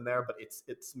cuts in there, but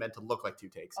it's meant to look like 2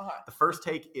 takes. Okay. The first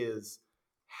take is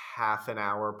half an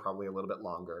hour, probably a little bit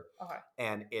longer, Okay.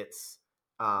 and it's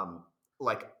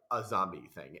like a zombie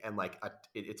thing, and like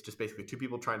it's just basically 2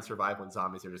 people trying to survive when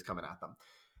zombies are just coming at them.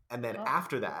 And then Oh.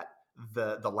 after that,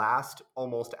 the last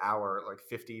almost hour, like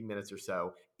 50 minutes or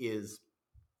so, is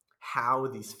how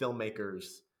these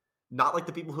filmmakers, not like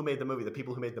the people who made the movie, the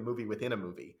people who made the movie within a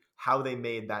movie, how they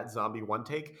made that zombie one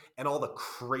take and all the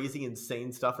crazy,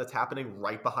 insane stuff that's happening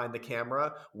right behind the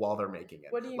camera while they're making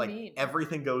it. What do you like, mean?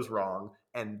 Everything goes wrong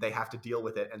and they have to deal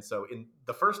with it. And so in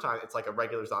the first time, it's like a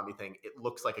regular zombie thing. It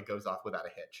looks like it goes off without a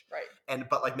hitch. Right.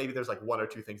 But like maybe there's like 1 or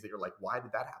 2 things that you're like, why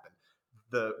did that happen?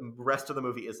 The rest of the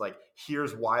movie is like,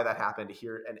 here's why that happened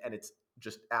here, and it's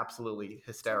just absolutely It's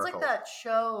hysterical. like that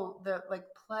show, the like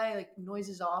play, like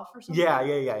Noises Off or something. Yeah. I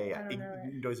don't know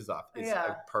it. Noises Off is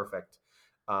Yeah. perfect.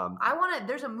 I want to.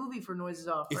 There's a movie for Noises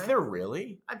Off. Is right? there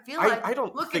really? I feel like. I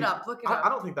don't Look think, it up. Look it up. I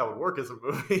don't think that would work as a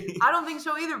movie. I don't think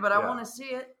so either, but I Yeah. want to see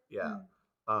it. Yeah.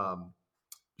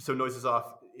 So Noises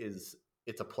Off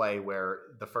it's a play where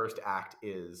the first act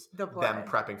is The play. them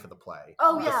prepping for the play.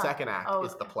 Oh, The yeah. second act Oh,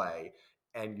 is the okay. play,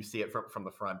 and you see it from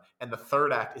the front. And the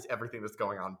third act is everything that's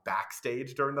going on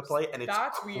backstage during the play, and it's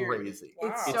That's crazy. weird. It's Wow.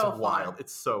 It's so wild. fun.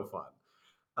 It's so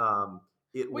fun.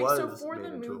 It Wait, was so for made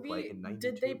the into a play movie, in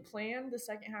 92. did they plan the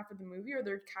second half of the movie, or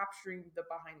they're capturing the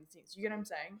behind the scenes? You get what I'm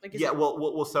saying? Like, is Yeah, it-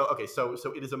 well, so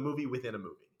it is a movie within a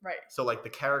movie. right. So like the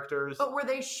characters. But were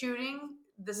they shooting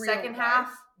the Real second life?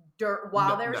 half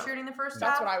while they were No. shooting the first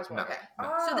That's half? what I was No. wondering.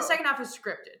 No. So the Oh. second half is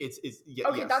scripted. It's yeah.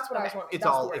 Okay, yes. that's what I was Okay. wondering. It's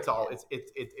That's all the it's word, all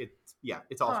yeah.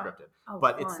 it's all Huh. scripted. Oh,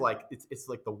 But fun. it's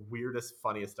like the weirdest,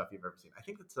 funniest stuff you've ever seen. I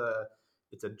think it's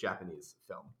a Japanese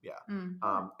film. Yeah.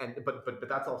 But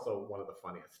that's also one of the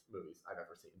funniest movies I've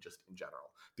ever seen, just in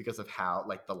general, because of how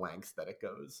like the lengths that it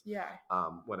goes. Yeah.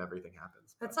 When everything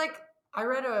happens. That's like I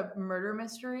read a murder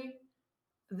mystery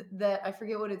that I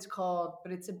forget what it's called,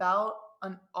 but it's about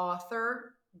an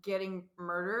author getting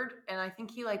murdered, and I think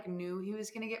he like knew he was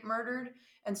going to get murdered,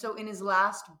 and so in his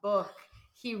last book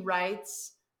he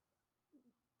writes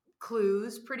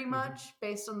clues pretty much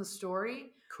based on the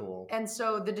story. Cool. And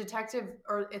so the detective,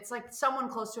 or it's like someone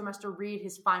close to him, has to read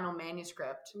his final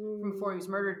manuscript from before he was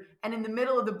murdered. And in the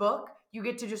middle of the book, you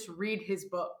get to just read his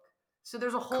book. So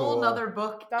there's a whole Cool. nother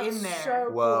book That's in there so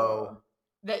Whoa. cool.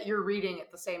 that you're reading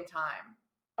at the same time.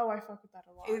 Oh, I fuck with that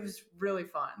a lot. It was really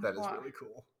fun. That is Wow. really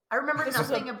cool. I remember This is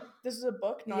nothing about. This is a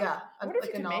book, not Yeah, I wonder if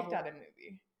like you a could make novel. that a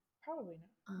movie. Probably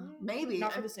not. Maybe.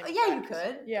 Not for the same Yeah, you effect.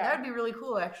 could. Yeah. That would be really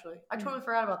cool, actually. I totally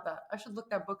forgot about that. I should look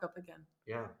that book up again.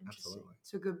 Yeah, Interesting. absolutely.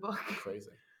 It's a good book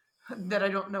Crazy. that I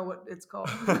don't know what it's called.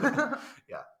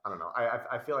 Yeah, I don't know.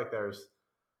 I feel like there's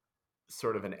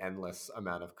sort of an endless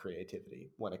amount of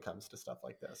creativity when it comes to stuff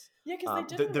like this. Yeah, because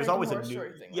they did there's always a new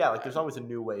thing. there's that. always a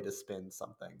new way to spin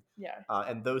something. Yeah.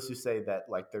 And those who say that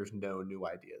like there's no new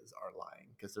ideas are lying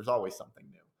because there's always something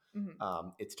new.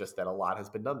 It's just that a lot has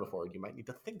been done before. You might need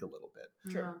to think a little bit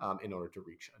True. in order to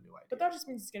reach a new idea. But that just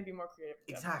means it's going to be more creative.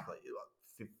 Exactly.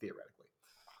 Theoretically.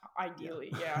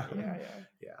 Ideally, yeah.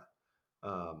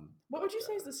 What would you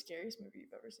say is the scariest movie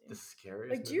you've ever seen? The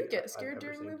scariest? Like, do you movie get I've scared ever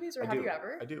during seen? movies, or I have do. you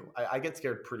ever? I do. I get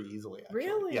scared pretty easily. Actually.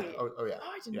 Really? Yeah. Oh yeah. Oh,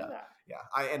 I didn't know that. Yeah.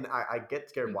 I get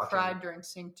scared You watching. cried during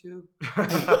Sing 2.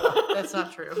 That's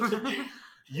not true.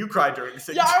 You cried during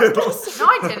Sing Yeah, I was 2. gonna say. No,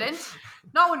 I didn't.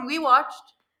 Not when we watched.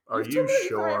 Are You've you told me that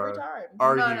you cry every sure? time.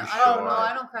 Are no, you no, sure?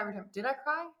 I don't cry every time. Did I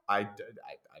cry?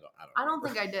 I don't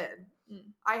think I did. Mm.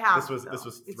 I have. This was though.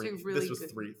 It's three. a really This was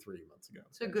good, 3 months ago.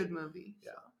 It's a good movie.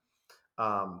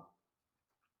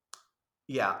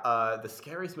 Yeah. The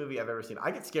scariest movie I've ever seen.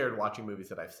 I get scared watching movies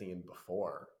that I've seen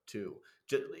before too.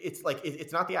 It's like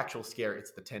it's not the actual scare;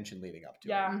 it's the tension leading up to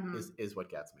it. Mhm. Is what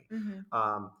gets me. Mm-hmm.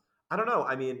 I don't know.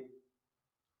 I mean,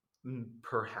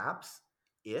 perhaps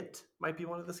It might be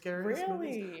one of the scariest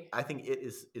movies. Really? I think It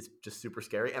is just super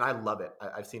scary, and I love it.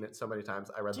 I've seen it so many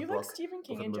times. I read Do the you book. like Stephen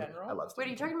King over in the movie. general? I love. Wait, are Stephen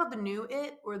you King. talking about the new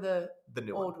It or the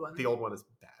The old one? The old one is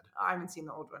bad. I haven't seen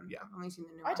the old one. Yeah. I've only seen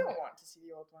the new I one. don't want to see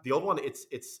the old one. The old one,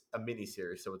 it's a mini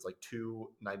series, so it's like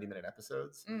 2 90-minute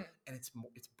episodes, Mm. and it's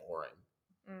boring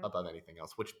Mm. above anything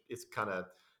else, which is kind of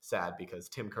sad because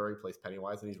Tim Curry plays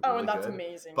Pennywise and he's Oh, really and that's good.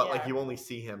 amazing. But yeah. like you only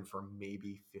see him for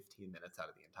maybe 15 minutes out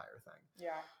of the entire thing.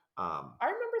 Yeah. Um, I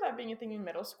remember that being a thing in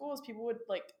middle school, is people would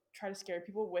like try to scare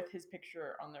people with his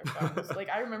picture on their phones. Like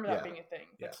I remember that Yeah. being a thing.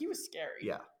 Yeah. Like he was scary.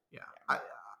 yeah.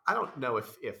 I don't know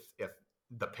if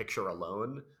the picture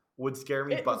alone would scare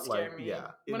me, It but would scare like me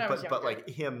yeah, when I was but younger. like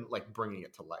him like bringing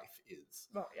it to life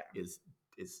Well, yeah. is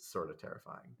sort of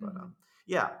terrifying. But Mhm.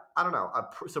 yeah, I don't know.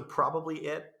 So probably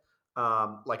It.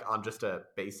 Like on just a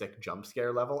basic jump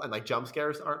scare level, and like jump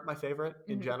scares aren't my favorite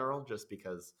in Mhm. general, just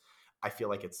because I feel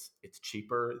like it's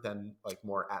cheaper than like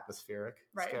more atmospheric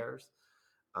Right. scares.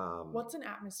 What's an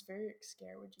atmospheric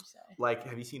scare, would you say? Like,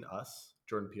 have you seen Us?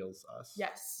 Jordan Peele's Us?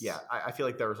 Yes. Yeah, I feel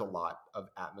like there was a lot of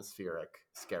atmospheric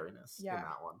scariness in Yeah.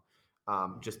 that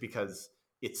one, just because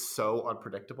it's so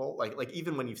unpredictable. Like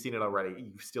even when you've seen it already,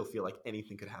 you still feel like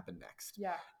anything could happen next.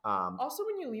 Yeah. Um, Also,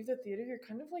 when you leave the theater, you're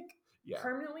kind of like yeah,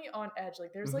 permanently on edge.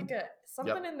 Like there's Mhm. like a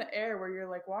something in the air where you're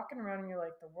like walking around and you're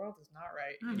like, the world is not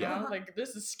right. You Yeah. know, like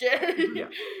this is scary. Yeah.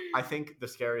 I think the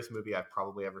scariest movie I've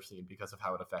probably ever seen because of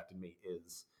how it affected me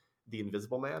is The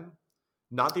Invisible Man.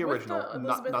 Not the With original, the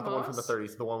not Elizabeth the one from the Moss?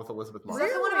 30s, the one with Elizabeth Is Moss.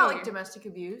 that the one about like Really? domestic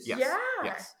abuse? Yes. Yeah.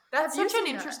 Yes. That's Have you such an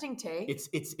seen that? interesting take.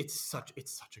 It's such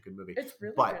a good movie. It's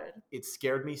really But good. it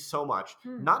scared me so much.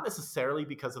 Hmm. Not necessarily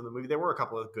because of the movie. There were a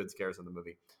couple of good scares in the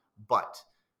movie, but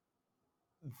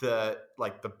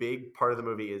the big part of the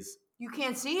movie is You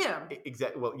can't see him.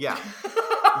 exactly well, yeah,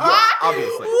 yes,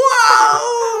 obviously.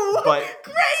 Whoa! But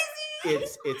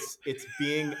crazy. it's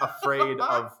being afraid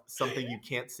of something you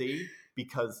can't see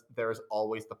because there's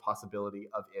always the possibility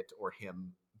of it or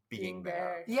him being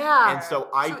there. Yeah. And so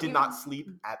I So did even- not sleep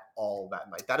at all that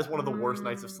night. That is one of the worst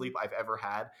nights of Mm. sleep I've ever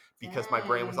had because my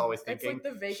brain was Dang. always It's thinking like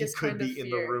the he Vegas could kind of be in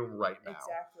the fear. room right now.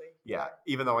 Exactly. Yeah,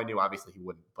 even though I knew obviously he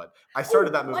wouldn't. But I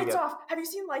started that movie Lights at Off. Have you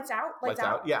seen Lights Out? Lights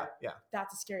Out. Yeah.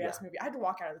 That's a scary ass movie. I had to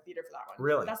walk out of the theater for that one.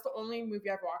 Really? That's the only movie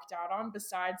I've walked out on.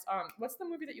 Besides, what's the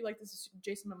movie that you like? This is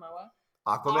Jason Momoa.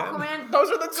 Aquaman. Aquaman.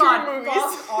 Those are the two God, movies.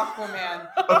 fuck Aquaman.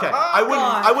 Okay, I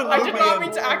wouldn't I loop did me not in.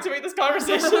 mean to activate this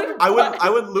conversation. I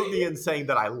but- wouldn't loop me in saying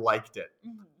that I liked it.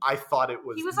 Mhm. I thought it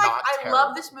was. He was not like, I terrible.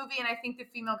 love this movie and I think the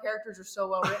female characters are so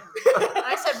well written. And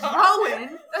I said,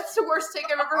 Rowan, that's the worst take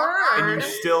I've ever And heard. you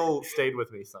still stayed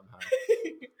with me somehow.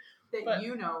 That but-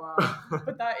 you know of.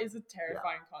 But that is a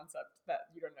terrifying concept that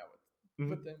you don't know Mhm.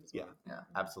 with them. As well. Yeah.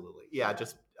 Absolutely. Yeah.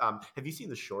 Just have you seen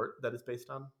the short that is based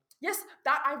on? Yes,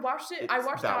 that I watched it. I It's-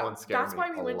 watched that that. one scared That's me why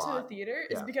we a went to the lot. theater.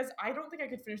 Is Yeah. because I don't think I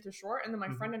could finish the short, and then my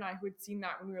Mhm. friend and I, who had seen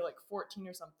that when we were like 14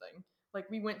 or something, like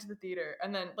we went to the theater,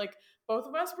 and then like both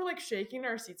of us were like shaking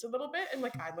our seats a little bit, and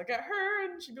like I'd look at her,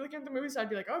 and she'd be looking at the movie, so I'd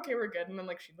be like, okay, we're good, and then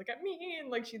like she'd look at me, and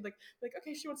like she'd like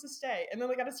okay, she wants to stay, and then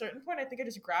like at a certain point, I think I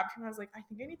just grabbed her and I was like, I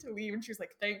think I need to leave, and she was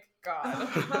like, thank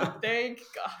God, thank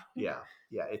God. Yeah.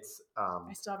 Yeah. It's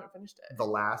I still haven't finished it. the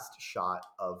last shot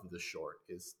of the short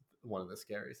is one of the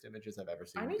scariest images I've ever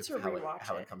seen. I need because to how rewatch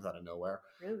how it. it comes out of nowhere.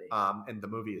 Really? And the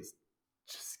movie is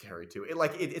just scary too.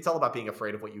 It's all about being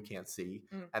afraid of what you can't see,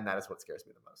 and that is what scares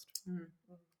me the most.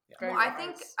 Yeah. Very Well,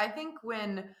 wise. I think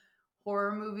when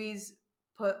horror movies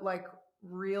put like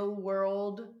real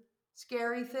world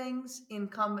scary things in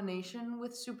combination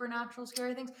with supernatural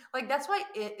scary things, like that's why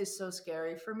It is so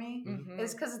scary for me. Mhm.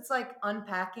 Is because it's like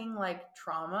unpacking like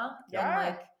trauma Yeah.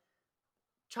 and like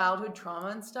childhood trauma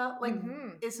and stuff. Like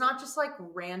Mhm. it's not just like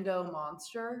rando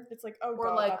monster It's like, oh or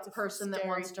god, like that's a person that scary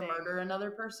wants to thing. murder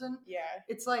another person. Yeah.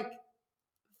 It's like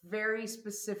very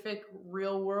specific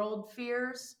real world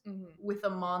fears Mhm. with a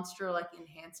monster like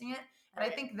enhancing it. And I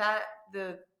Right. think that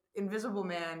the Invisible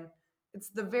Man, it's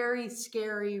the very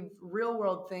scary real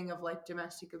world thing of like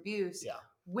domestic abuse Yeah.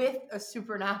 with a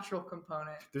supernatural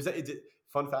component.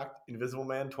 Fun fact: Invisible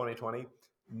Man 2020,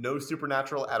 no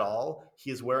supernatural at all.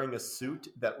 He is wearing a suit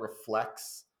that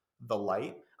reflects the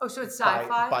light. Oh, so it's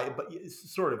sci-fi? But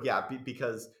sort of, yeah,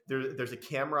 because there's a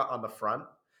camera on the front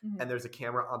Mhm. and there's a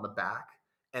camera on the back.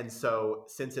 And so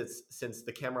since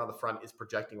the camera on the front is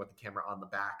projecting what the camera on the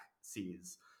back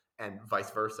sees and vice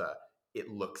versa,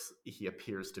 he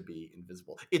appears to be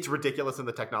invisible. It's ridiculous, and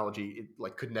the technology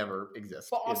it could never exist.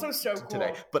 But also so cool.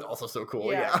 today. But also so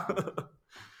cool, Yeah.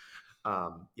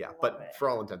 yeah. Love But it. for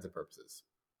all intents and purposes,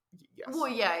 yes. Well,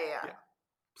 yeah. Yeah.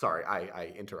 Sorry, I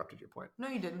interrupted your point. No,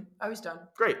 you didn't. I was done.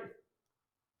 Great.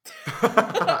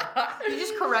 You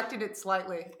just corrected it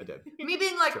slightly. I did. Me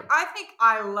being like, Sure. I think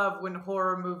I love when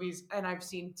horror movies, and I've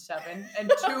seen 7,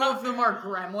 and 2 of them are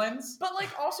gremlins. But like,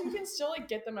 also you can still like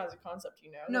get them as a concept,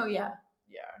 you know? No, Like, yeah.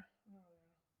 Yeah.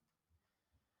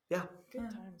 Yeah. Good Yeah.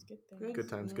 times, good things. Good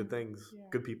times, good things, Yeah.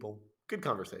 good people, good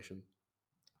conversation.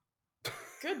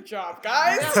 Good job,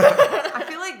 guys. I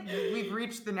feel like we've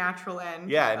reached the natural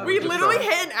end. Yeah, and of We just literally crossed-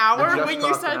 hit an hour just when you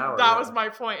crossed an said hour, that yeah. was my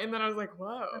point, and then I was like,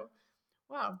 whoa.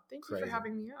 Wow, thank you Crazy. for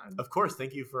having me on. Of course,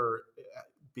 thank you for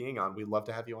being on. We'd love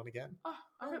to have you on again. Oh,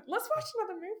 let's watch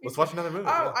another movie. Let's watch another movie. Oh,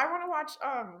 yeah. I want to watch,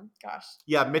 gosh.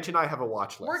 Yeah, Mitch and I have a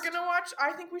watch list. We're gonna watch,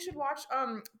 I think we should watch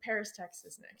Paris,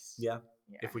 Texas next. Yeah,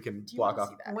 Yeah. if we can Do you block wanna off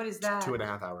see that? What is that?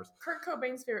 2.5 hours. Kurt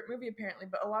Cobain's favorite movie, apparently,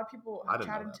 but a lot of people I have didn't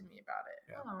know chatted that. to me about it.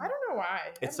 Yeah. Oh. I don't know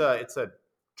why. It's a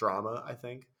drama, I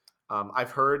think.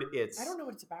 I've heard it's. I don't know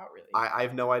what it's about, really. I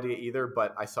have no idea either,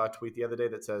 but I saw a tweet the other day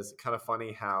that says, kind of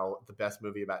funny how the best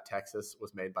movie about Texas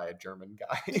was made by a German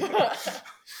guy.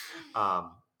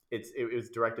 It was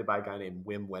directed by a guy named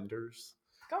Wim Wenders,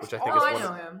 Gosh, which I think Oh, is I one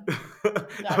know of- him.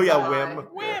 oh yeah, That's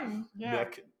Wim. Wim. Yeah.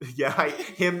 Nick. Yeah,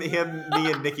 him, me,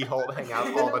 and Nikki Holt hang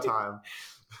out all the time.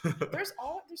 There's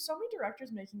so many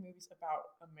directors making movies about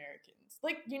Americans.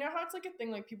 Like, you know how it's like a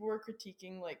thing, like people were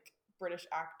critiquing like British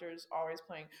actors always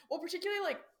playing, well, particularly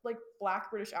like Black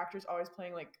British actors always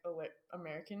playing like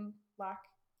American Black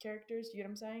characters. Do you get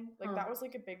what I'm saying? Like Huh. that was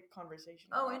like a big conversation.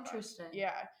 Oh, about that. interesting.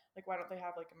 Yeah, like why don't they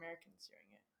have like Americans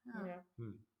doing it? Huh. You know.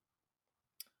 Hmm.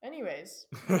 Anyways,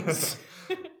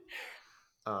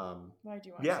 why do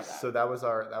you want Yeah, to see that? so that was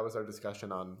our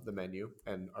discussion on the menu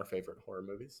and our favorite horror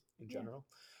movies in Yeah. general.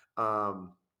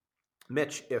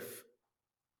 Mitch, if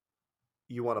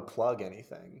you want to plug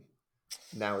anything,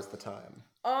 now is the time.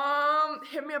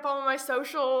 Hit me up on my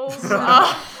socials,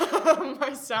 my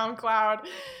SoundCloud.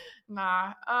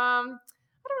 Nah, I don't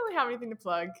really have anything to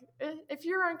plug. If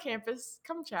you're on campus,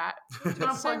 come chat. Do you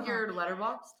want to Say plug hi. your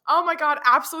letterbox? Oh my god,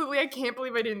 absolutely! I can't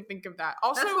believe I didn't think of that.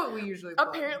 Also, That's what we usually plug.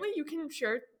 apparently you can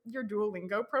share your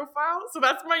Duolingo profile, so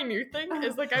that's my new thing.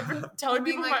 Is like I've been telling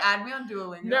You mean people. like add me on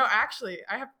Duolingo? No, actually,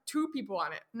 I have 2 people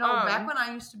on it. No, back when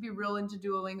I used to be real into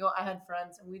Duolingo, I had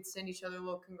friends and we'd send each other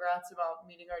little congrats about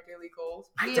meeting our daily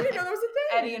goals. I Me didn't and know that was a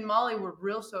thing. Eddie and Molly were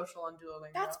real social on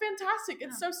Duolingo. That's fantastic.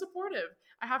 It's so supportive.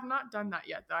 I have not done that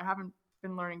yet, though. I haven't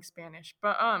been learning Spanish.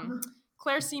 But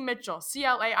Claire C. Mitchell,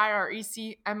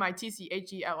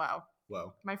 ClaireCmitchell.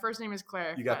 Whoa, My first name is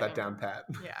Claire. you got My that down pat.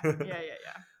 Yeah.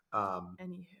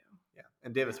 Anywho. Yeah.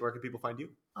 And Davis, where can people find you?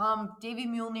 Davy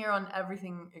Muleneer on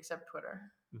everything except Twitter.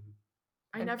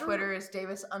 And Twitter is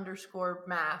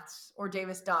Davis_maths or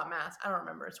Davis.maths. I don't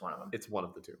remember. It's one of them. It's one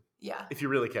of the two. Yeah. If you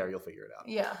really care, you'll figure it out.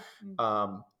 Yeah.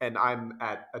 And I'm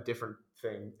at a different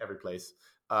thing every place.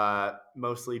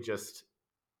 Mostly just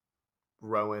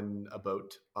rowing a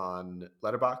boat on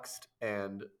Letterboxd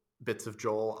and bits of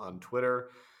Joel on Twitter.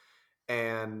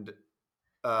 And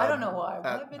I don't know why.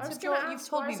 I What I bits was of gonna Joel? You've ask,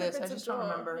 told why me is it this. I Bits of just don't Joel?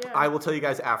 remember. Yeah. I will tell you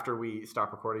guys after we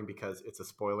stop recording because it's a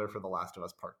spoiler for The Last of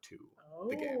Us Part 2.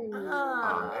 The game.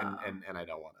 Ah. And I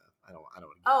don't want to. I don't want to.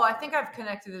 Oh, I think I've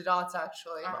connected the dots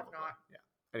actually. I have not. Yeah.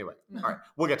 Anyway, all right,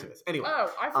 we'll get to this. Anyway, Oh,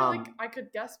 I feel like I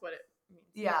could guess what it means.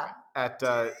 Yeah. at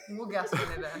We'll guess when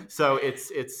it ends. so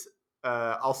it's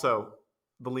also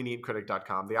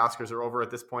thelenientcritic.com. The Oscars are over at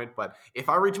this point, but if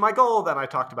I reach my goal, then I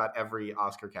talked about every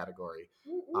Oscar category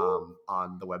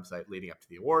on the website leading up to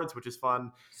the awards, which is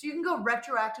fun. So you can go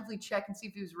retroactively check and see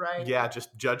if he was right. Yeah,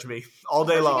 just judge me all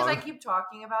day long. Because I keep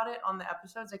talking about it on the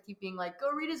episodes. I keep being like, go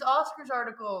read his Oscars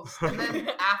articles. And then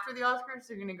after the Oscars,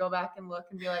 they're going to go back and look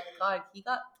and be like, God, he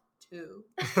got 2.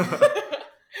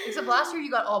 Except last year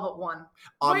you got all but 1.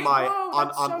 On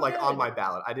my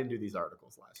ballot. I didn't do these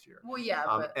articles last year. Well,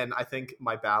 yeah, and I think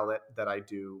my ballot that I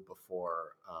do before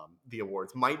the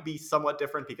awards might be somewhat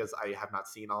different because I have not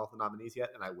seen all of the nominees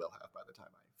yet, and I will have by the time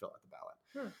I fill out the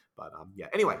ballot. But yeah.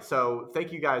 Anyway, so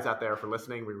thank you guys out there for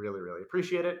listening. We really, really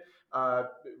appreciate it.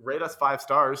 Rate us 5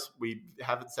 stars. We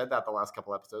haven't said that the last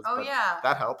couple episodes. Oh, but yeah.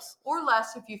 That helps. Or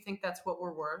less if you think that's what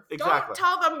we're worth. Exactly.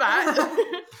 Don't tell them that.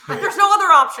 There's no other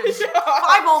options.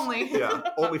 5 only. Yeah,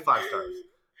 only 5 stars.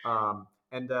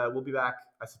 And we'll be back,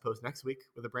 I suppose, next week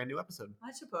with a brand new episode.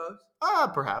 I suppose.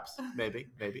 Perhaps. Maybe.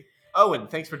 Oh, and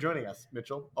thanks for joining us,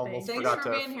 Mitchell. Thanks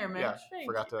for being here, Mitch. Yeah,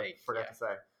 forgot to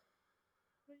say.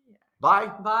 Yeah.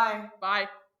 Bye. Bye. Bye.